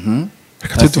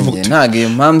reka tuvuge ntago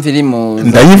impamvu iri mu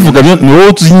ndayivuga ni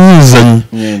wowe uzinyizanye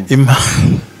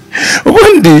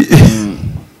ubundi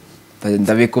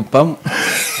ndabikupamo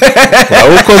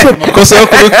ukoze amakosa yo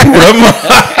kubikuramo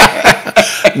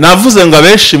navuze ngo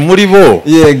abenshi muri bo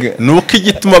nuko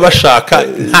igituma bashaka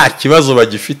nta kibazo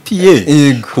bagifitiye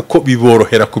kuko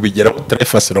biborohera kubigeraho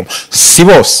utarefasiramo si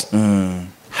bose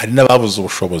hari n'ababuze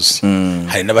ubushobozi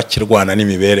hari n'abakirwana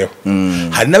n'imibereho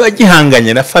hari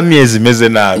n'abagihanganye na famiye zimeze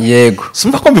nabi yego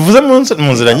sumva ko mbivuze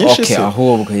mu nzira nyinshi se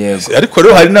ahubwo yego ariko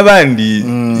rero hari n'abandi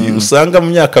usanga mu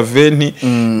myaka 20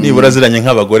 nibura ziranye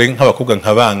nk'abagore nk'abakobwa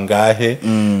nkabangahe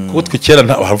kuko twikera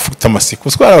nta ufite amasiko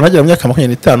twara abantu hagera mu myaka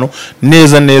 25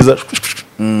 neza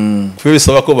kubera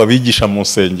bisaba ko babigisha mu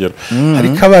nsengero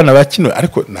ariko abana bakino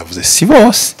ariko navuze si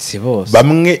bose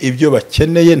bamwe ibyo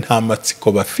bakeneye nta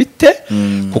matsiko bafite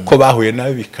kuko bahuye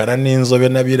nabi bikara n'inzobe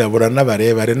n'abirabura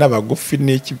n'abarebare n'abagufi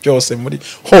n'iki byose muri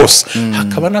hose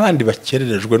hakaba n'abandi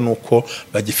bakererejwe nuko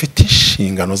bagifite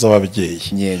inshingano z'ababyeyi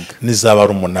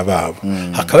n'iz'abarumuna babo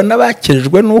hakaba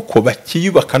n'abakerejwe nuko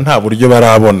bakiyubaka nta buryo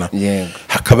barabona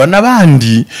hakaba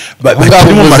n'abandi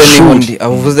bakiri mu mashuri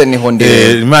avuze niho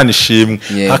Imana ishimwe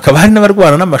hakaba hari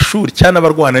n'abarwana n'amashuri cyane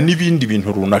abarwana n'ibindi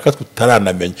bintu runaka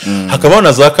tutaranamenya hakaba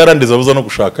na za karande zabuza no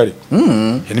gushaka ariko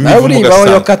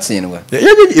nibivuga yo katsindwa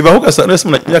ibaho gasana ese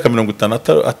umuntu imyaka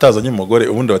 50 atazanye umugore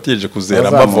ubundi bategereje kuzera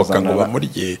amavoka ngo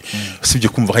bamurye usibye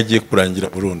kumva hagiye kurangira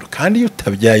burundu kandi iyo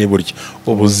utabyaye buryo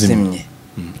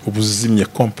ubuzimye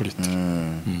complete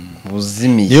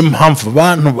buzimiye niyo mpamvu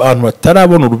abantu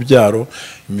batarabona urubyaro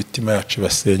imitima yacu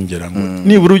basengera ngo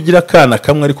nibura ugira akana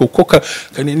kamwe ariko kuko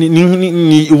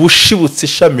ni ubushibutse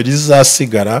ishami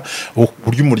rizasigara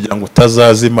uburyo umuryango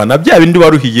utazazimana bya bindi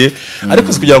waruhiye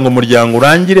ariko kugira ngo umuryango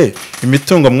urangire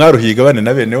imitungo mwaruhiga bane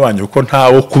na bene wanyu kuko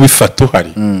ntawo kubifata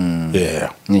uhari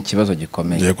ni ikibazo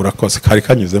gikomeye yego urakoze kari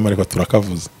kanyuzemo ariko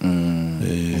turakavuze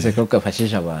ese ko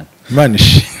gafashije abantu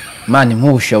Imana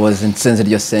nk'ubushobozi nsenze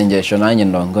iryo sengesho nanjye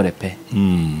ndongore pe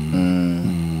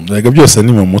Rega byose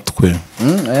ni mu mutwe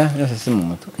byose si mu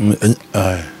mutwe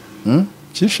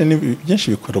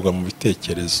byinshi bikorwa mu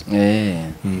bitekerezo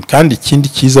kandi ikindi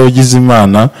cyiza ugize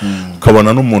Imana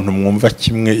ukabona n'umuntu mwumva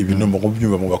kimwe ibintu mu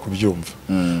kubyumva mu bakubyumva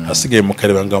hasigaye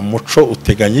mukareba ngo umuco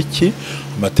uteganya iki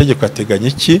amategeko ateganya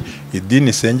iki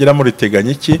idini sengeramo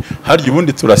riteganya iki harya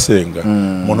ubundi turasenga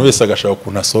umuntu wese agashaka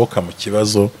ukuntu asohoka mu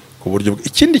kibazo ku buryo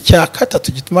ikindi cya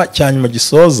gatatu gituma cyanyuma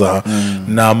gisoza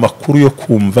na amakuru yo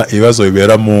kumva ibibazo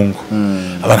bibera mu ngo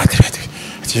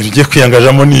ugiye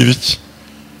kwiyangajamo n'ibiki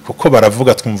kuko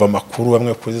baravuga twumva amakuru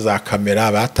bamwe kuri za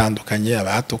kamera batandukanye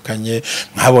abatukanye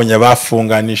mwabonye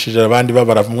bafunganishije abandi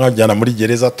babaravumwajyana muri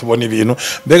gereza tubona ibintu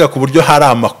mbega ku buryo hari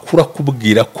amakuru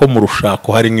akubwira ko mu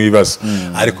rushako hari nk'ibibazo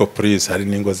ariko please hari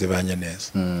n'ingo zibanye neza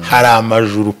hari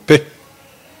amajuru pe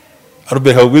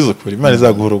Albert hagwiza kuri Imana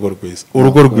izaguha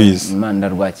urugo rwiza Imana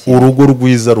rwakira urugo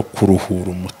rwiza rukuruhura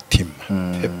umutima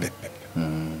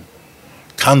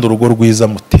kandi urugo rwiza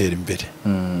mutera imbere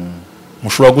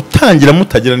mushobora gutangira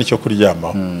mutagira n'icyo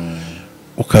kuryamaho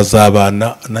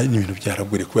ukazabana n'ibintu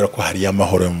byaragwiriye kubera ko hari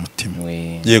amahoro mu mutima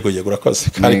yego urakoze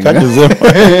kari kagezemo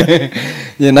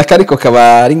nakariko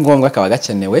kaba ari ngombwa kaba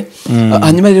gakenewe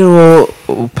hanyuma rero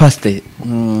pastor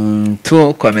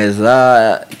tukomeza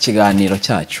ikiganiro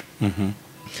cyacu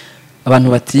abantu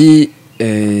bati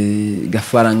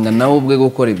Gafaranga nawe ubwe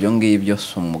gukora ibyo ngibyo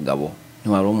si umugabo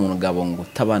ntiwari umugabo ngo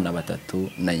utabana batatu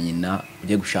na nyina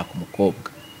ujye gushaka umukobwa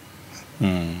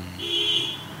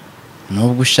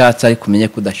nubwo ushatse ariko umenye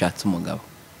ko udashatse umugabo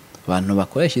abantu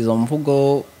bakoresha izo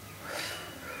mvugo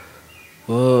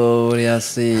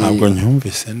ntabwo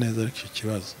nyumvise neza ariko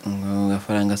ikibazo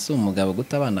Gafaranga si umugabo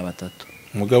guta abana batatu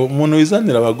umugabo umuntu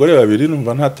wizanira abagore babiri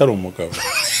numva ntatari umugabo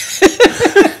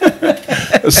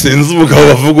sinzi umugabo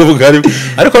bavuga ubwo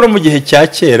ariko no mu gihe cya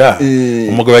kera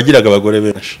umugabo yagiraga abagore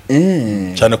benshi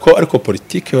cyane ko ariko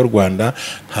politiki y'u Rwanda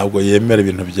ntabwo yemera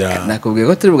ibintu bya nakubwiye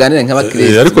ko turi buganire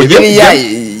nk'abakristo ariko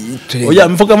oya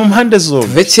mvuga mu mpande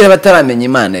zombi vekira bataramenya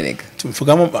Imana erega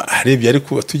mvugamo harebye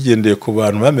ariko tugendeye ku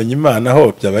bantu bamenye Imana ho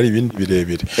byaba ari ibindi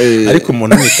birebire ariko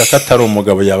umuntu nitaka atari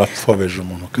umugabo yabapfobeje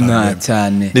umuntu kandi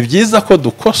cyane ni byiza ko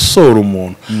dukosora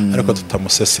umuntu ariko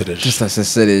tutamusesereje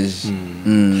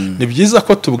ni byiza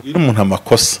ko tubwira umuntu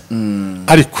amakosa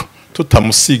ariko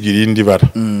tutamusiga irindi bara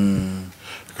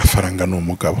Gafaranga ni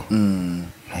umugabo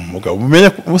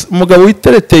umugabo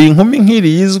witereteye inkumi nk'iri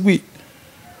yizwi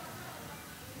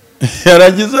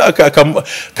yaragize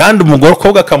kandi umugore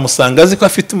kobwa akamusanga azi ko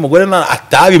afite umugore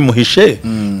atabimuhishe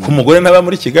ku mugore ntaba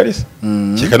muri Kigali se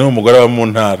Kigali umugore aba mu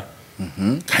ntara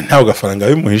kandi ntabwo Gafaranga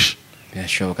bimuhishe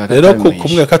rero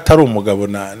kumwe ko atari umugabo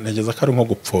nageza ko ari nko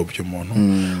gupfobya umuntu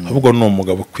ahubwo ni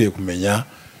umugabo ukwiye kumenya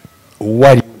uwo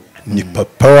ari ni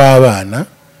papa w'abana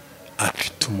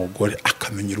afite umugore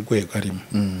akamenya urwego arimo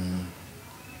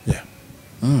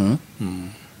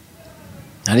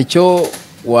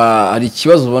hari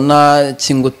ikibazo ubona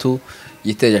cy'ingutu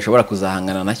yiteje ashobora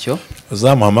kuzahangana nacyo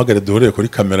uzamuhamagare duhurire kuri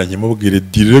kamera nyimubwire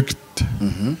direct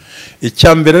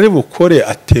icya mbere ari bukore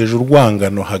ateje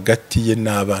urwangano hagati ye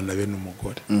n'abana be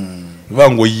n'umugore bivuga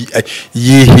ngo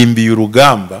yihimbiye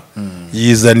urugamba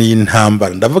yizaniye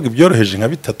intambara ndavuga ibyoroheje nka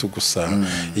bitatu gusa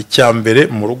icya mbere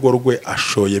mu rugo rwe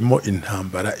ashoyemo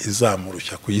intambara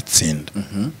izamurushya kuyitsinda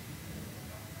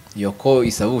yoko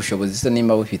isaba ubushobozi se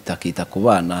nimba bufite akita ku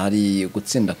bana hari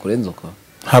gutsinda kurenza uko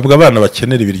ntabwo abana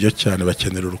bakenera ibiryo cyane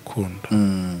bakenera urukundo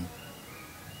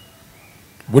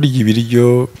burya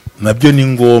ibiryo nabyo ni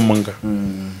ngombwa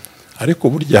ariko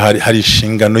burya hari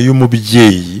inshingano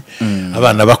y'umubyeyi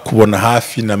abana bakubona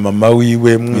hafi na mama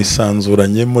wiwe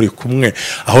mwisanzuranye muri kumwe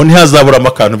aho ntihazabura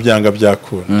akantu byanga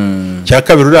byakura cya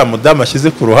kabiri uriya mudamu ashyize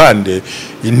ku ruhande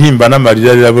intimba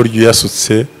n'amarira riraburyo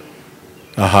yasutse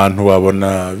ahantu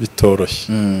wabona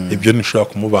bitoroshye ibyo nishobora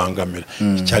kumubangamira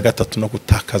icya gatatu no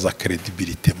gutakaza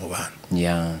credibility mu bantu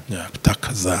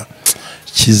gutakaza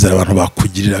icyizere abantu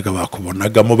bakugiriraga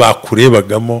bakubonagamo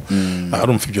bakurebagamo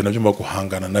arumva ibyo nabyo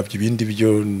guhangana nabyo ibindi byo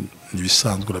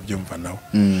nibisanzwe urabyumva nawe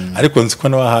ariko nzi ko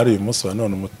nawe hari uyu munsi wa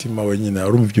none umutima we nyine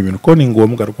arumva ibyo bintu ko ni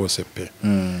ngombwa rwose pe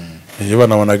iyo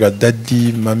banabonaga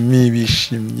dadi mami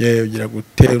bishimye ugira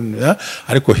gutera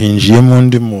ariko hinjiyemo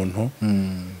undi muntu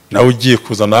nawe ugiye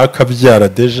kuzana akabyara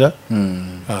deja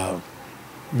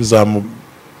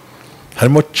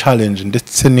harimo challenge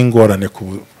ndetse n'ingorane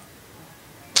ku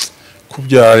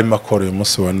byo arimo akora uyu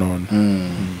munsi wa none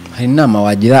hari inama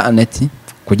wagira Annette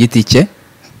ku giti cye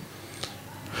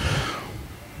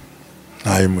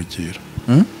ntayimugira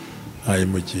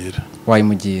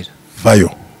wayimugira vayo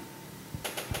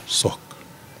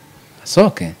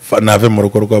soke nave mu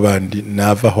rugo rw'abandi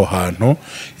nava aho hantu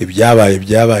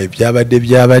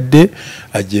byabade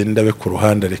agenda be ku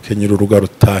ruhande areke nyir'urugo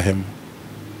rutahemo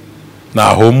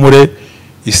nahumure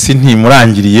isi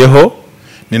ntimurangiriyeho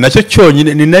ni nacyo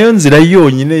cyonyine ni nayo nzira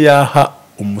yonyine yaha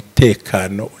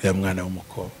umutekano uriya mwana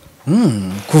w'umukobwa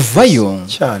kuvayo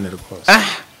cyane rwose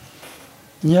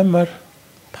nyamara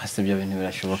pasi ibyo bintu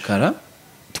birashobokara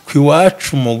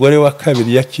twiwacu umugore wa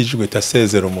kabiri yakijwe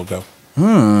tasezera umugabo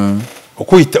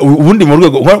ubundi mu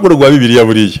rwego rwa Bibiliya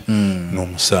buriya ni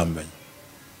umusambanyi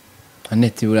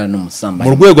Annette buriya ni umusambanyi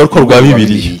mu rwego rwa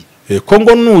Bibiliya ko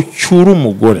ngo nucyura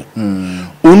umugore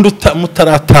undi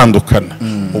mutaratandukana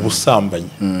ubusambanyi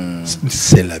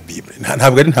c'est la Bible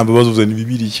ntabwo ari ntabwo bazuze ni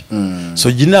Bibiliya so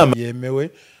inama yemewe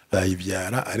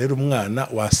bayibyara arera umwana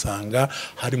wasanga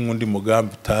hari undi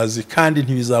mugambi utazi kandi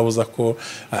ntibizabuza ko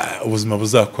ubuzima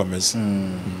buzakomeza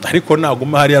ariko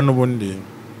naguma hariya n'ubundi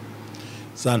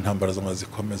za ntambara zamaze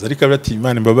zikomeza ariko ati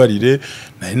Imana imbabarire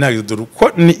nari nagiduru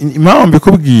ko impamvu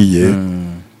mbikubwiye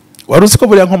wari uzi ko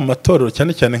buriya nko mu matorero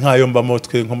cyane cyane nk'ayo mbamo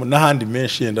twe nko n'ahandi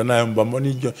menshi yenda nayo mbamo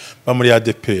n'iryo ba muri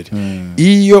ADPR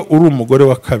iyo uri umugore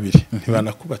wa kabiri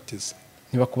ntibanakubatiza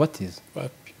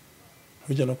bapi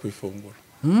ujya no kwifungura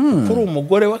kuko uri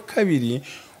umugore wa kabiri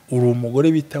uri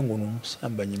umugore bita ngo ni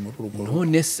umusambanyi muri urugo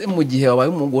none se mu gihe wabaye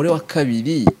umugore wa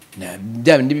kabiri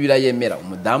bya bindi birayemera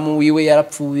umudamu wiwe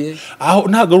yarapfuye aho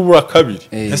ntago uri wa kabiri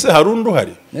ese hari undi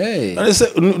uhari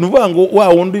ese nuvuga ngo wa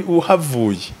wundi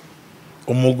uhavuye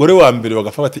umugore wa mbere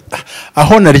bagafa bati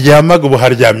aho naryamaga ubu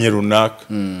haryamye runaka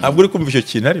ntabwo uri kumva icyo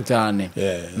kintu ari cyane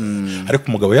ariko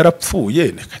umugabo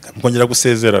yarapfuye mukongera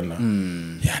gusezerana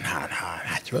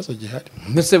nta kibazo gihari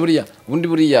mbese buriya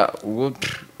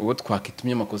ubwo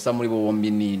twakitumye amakosa muri bo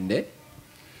bombi ninde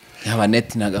yaba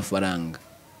ANNET na Gafaranga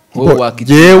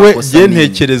yewe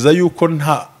ntekereza yuko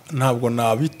ntabwo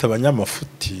nabita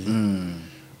abanyamafuti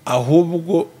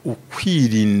ahubwo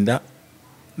ukwirinda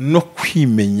no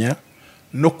kwimenya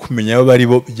no kumenya abo bari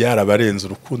bo byarabarenze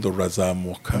urukundo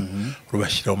rurazamuka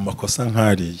rubashyira mu makosa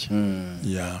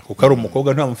nk'ariya kuko ari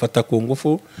umukobwa ntamufata ku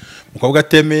ngufu umukobwa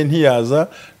atemeye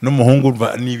ntiyaza n'umuhungu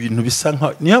ni ibintu bisa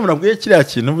nka niyo nabwiye kiriya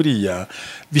kintu buriya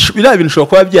biriya bintu ushobora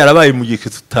kuba byarabaye mu gihe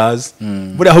tutazi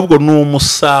buriya ahubwo ni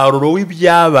umusaruro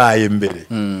w'ibyabaye mbere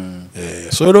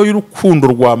so rero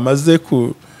y'urukundo rwamaze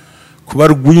kuba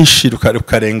rwinshi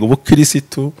rukarenga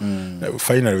ubukirisitu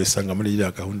finally wisanga muri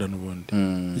iriya gahunda n'ubundi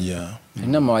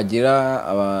inama wagira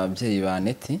ababyeyi ba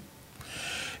ANNET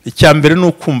icya mbere ni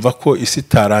ukumva ko isi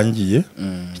itarangiye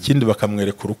ikindi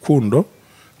bakamwereka urukundo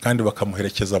kandi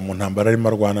bakamuherekeza mu ntambara arimo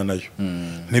arwana nayo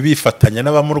ntibifatanye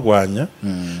n'abamurwanya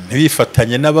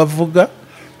ntibifatanye n'abavuga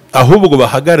ahubwo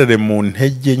bahagarare mu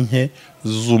ntege nke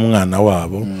z'umwana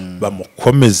wabo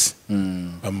bamukomeze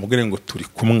bamubwire ngo turi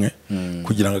kumwe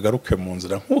kugira ngo agaruke mu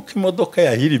nzira nk'uko imodoka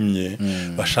yahirimye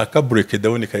bashaka break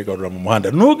down ikayigarura mu muhanda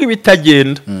nubwo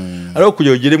ibitagenda ariko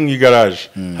kugira ugere mu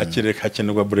igaraje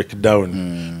hakenerwa break down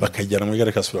bakajyana mu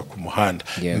igaraje kasubira ku muhanda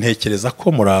ntekereza ko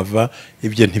murava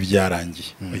ibyo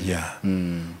ntibyarangiye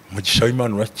umugisha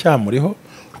w'Imana uracyamuriho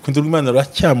urukundo rw'Imana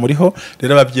ruracyamuriho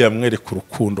rero ababyeyi bamwereka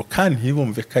urukundo kandi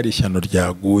ntibumve ko ari ishyano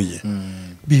ryaguye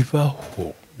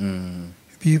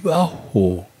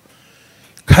bibaho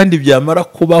kandi byamara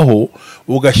kubaho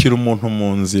ugashyira umuntu mu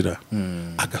nzira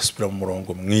agasubira mu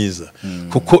murongo mwiza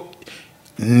kuko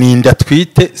ninda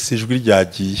twite si ijwi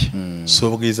ryagiye si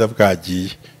ubwiza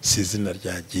bwagiye si izina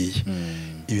ryagiye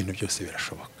ibintu byose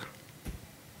birashoboka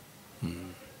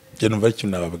numva ari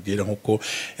ikintu nababwira nkuko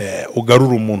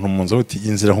ugarura umuntu mu nzu uti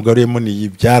inzira nkugaruyemo ni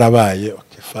byarabaye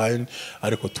okay fine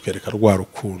ariko tukereka rwa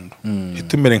rukundo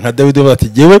itumere nka David bati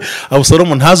jewe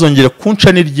Abusalomu ntazongere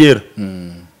kunca n'iryera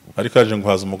ariko aje ngo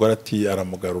haza umugore ati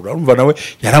aramugarura urumva nawe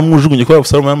yaramujugunye ko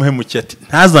Abusalomu yamuhemukiye ati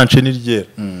ntazance n'iryera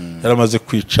yaramaze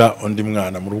kwica undi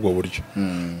mwana muri ubwo buryo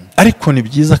ariko ni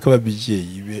byiza ko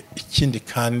ababyeyi be ikindi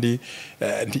kandi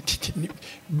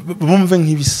bumve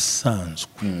nk'ibisanzwe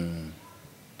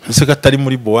ese katari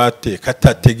muri boîte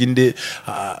katatega inde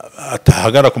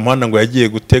atahagara ku muhanda ngo yagiye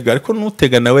gutega ariko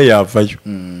nutega nawe yavayo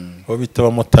bo bita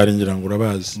abamotari ngira ngo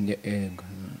urabazi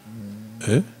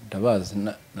ndabazi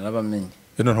narabamenye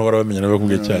none barabamenye nawe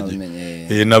kumbye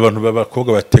cyagiye n'abantu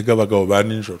b'abakobwa batega abagabo ba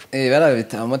ninjoro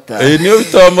barabita abamotari niyo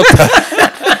bita abamotari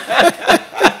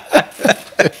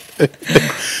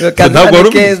ntabwo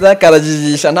keza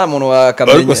karajijisha nta muntu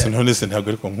wakamenya ariko sinonese ntabwo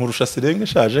ariko nkurusha sirenge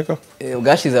shaje ko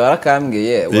ubwashize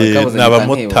barakambwiye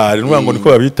n'abamotari n'uvuga ngo niko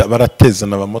babita barateza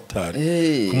n'abamotari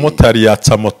umumotari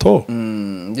yatsa moto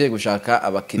ngiye gushaka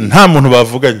abakiriya nta muntu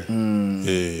bavuganye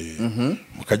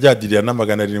mukajyadirira na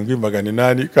 700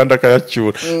 800 kandi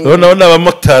akayacyura none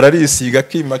n'abamotari arisiga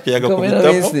akimaka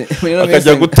yagakubitamo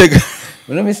akajya gutega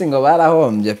muri misi ngo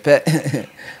barahombye pe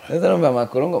neza numva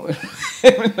amakuru ngo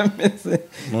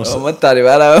abamotari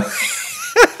baraho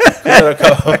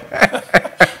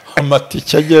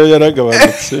amatike agiye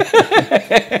yaragabanutse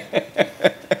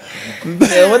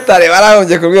abamotari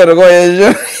barahombye ku rwego rwo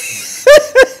hejuru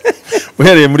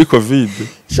uhereye muri covid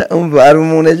umva hari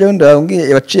umuntu ejo ndababwiye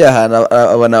yaciye ahantu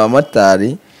abona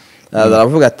abamotari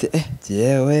aravuga ati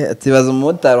yewe atibaza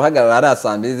umumotari uhagarara hariya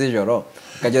saa 2 z'ijoro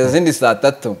akageza izindi saa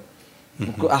 3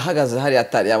 ahagaze hari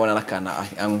atari yabona nakana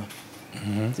anywa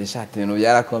zishati ibintu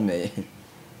byarakomeye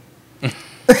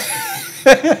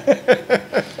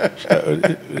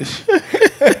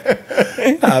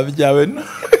abyawe no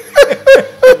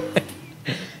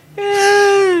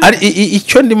ari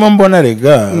icyo ndimo mbona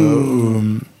rega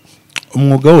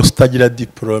umwuga wose utagira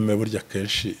diplome burya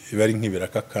kenshi iba ari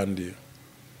nk'ibiraka kandi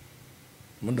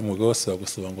ubundi umwuga wose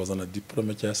bagusaba ngo uzana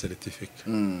diplome cyangwa certificate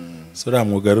so uriya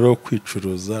mwuga rero wo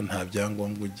kwicuruza nta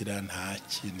byangombwa ugira nta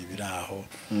kintu biraho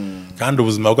kandi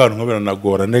ubuzima bw'abantu nko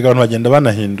biranagora nega abantu bagenda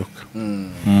banahinduka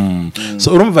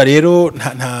so urumva rero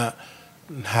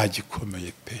nta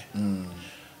gikomeye pe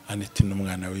ANNET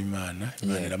n'umwana w'Imana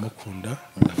Imana iramukunda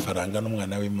Gafaranga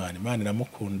n'umwana w'Imana Imana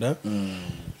iramukunda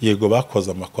yego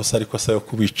bakoze amakosa ariko se yo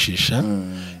kubicisha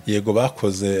yego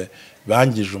bakoze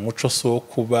bangije umuco so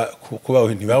kuba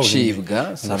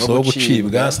ntibawucibwa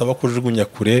saba kujugunya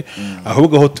kure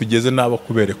ahubwo aho tugeze nabo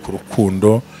kubereka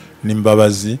urukundo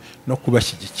n'imbabazi no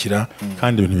kubashyigikira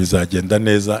kandi ibintu bizagenda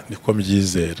neza niko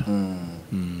mbyizera.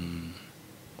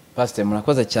 Pastor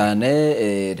murakoze cyane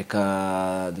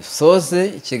reka dusoze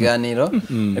ikiganiro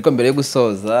ariko mbere yo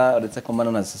gusoza uretse ko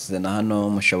mbana nasisize na hano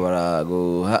mushobora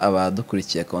guha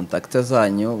abadukurikiye contact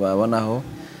zanyu babonaho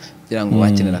kugira ngo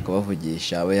bakenera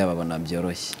kubavugisha abo yababona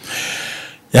byoroshye.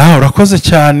 Ya urakoze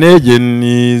cyane je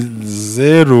ni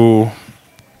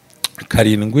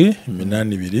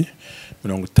 0782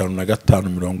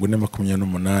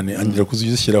 55 angira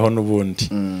kuzishyiraho nubundi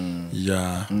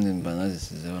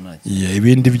ya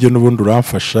ibindi byo nubundi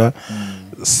uramfasha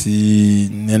si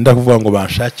nenda kuvuga ngo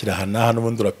banshakira hana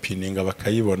nubundi urapininga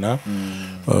bakayibona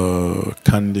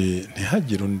kandi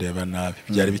ntihagire undeba nabi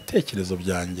byari bitekerezo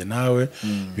byanjye nawe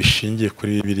bishingiye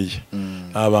kuri Bibiliya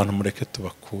abantu mureke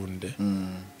tubakunde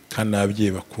kandi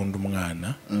ababyeyi bakunda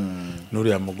umwana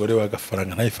n'uriya mugore wa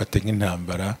Gafaranga ntayifate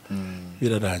nk'intambara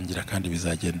birarangira kandi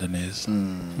bizagenda neza.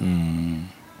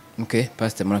 Okay,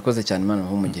 Pastor murakoze cyane Imana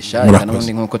umugisha reka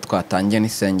n'ubundi nkuko twatangiye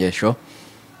n'isengesho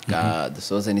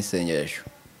dusoze n'isengesho.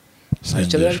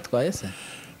 Icyo rero twaye se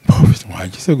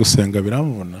mwagize gusenga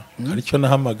biramvuna aricyo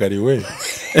nahamagariwe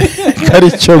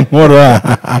aricyo nkora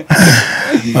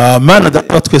Mana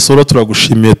data twese uro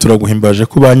turagushimiye turaguhimbaje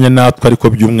kubanye natwe ariko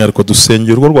by'umwihariko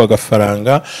dusengera urwo rwa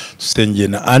Gafaranga dusengeye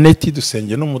na ANNET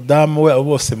dusengeye n'umudamu we abo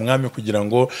bose mwami kugira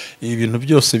ngo ibintu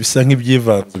byose bisa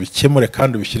nk'ibyivanze bikemure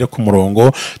kandi bishyire ku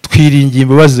murongo twiringiye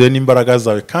imbabazi n'imbaraga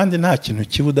zawe kandi nta kintu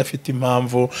kiba udafite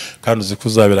impamvu kandi uzi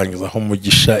kuzabirangiza aho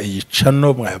umugisha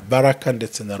iyicano mwa baraka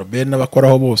ndetse na Robert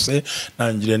n'abakoraho bose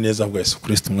nangire neza bwa Yesu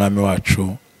Kristo umwami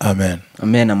wacu. Amen.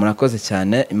 Amen. Murakoze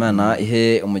cyane Imana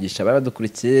ihe umugisha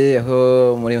baradukurikiye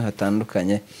aho muri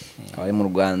hatandukanye abari mu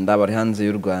Rwanda bari hanze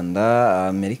y'u Rwanda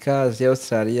Amerika Aziya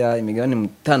Australia imigabane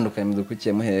mutandukanye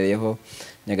mudukurikiye muhereyeho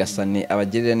Nyagasani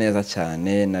abagirire neza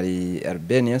cyane nari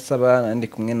Albert Niyonsaba nandi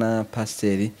kumwe na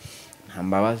Pasteur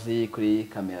Ntambabazi kuri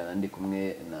kamera nandi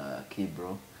kumwe na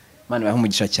Kibro Imana ibahe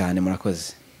umugisha cyane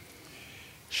murakoze.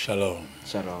 Shalom.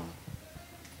 Shalom.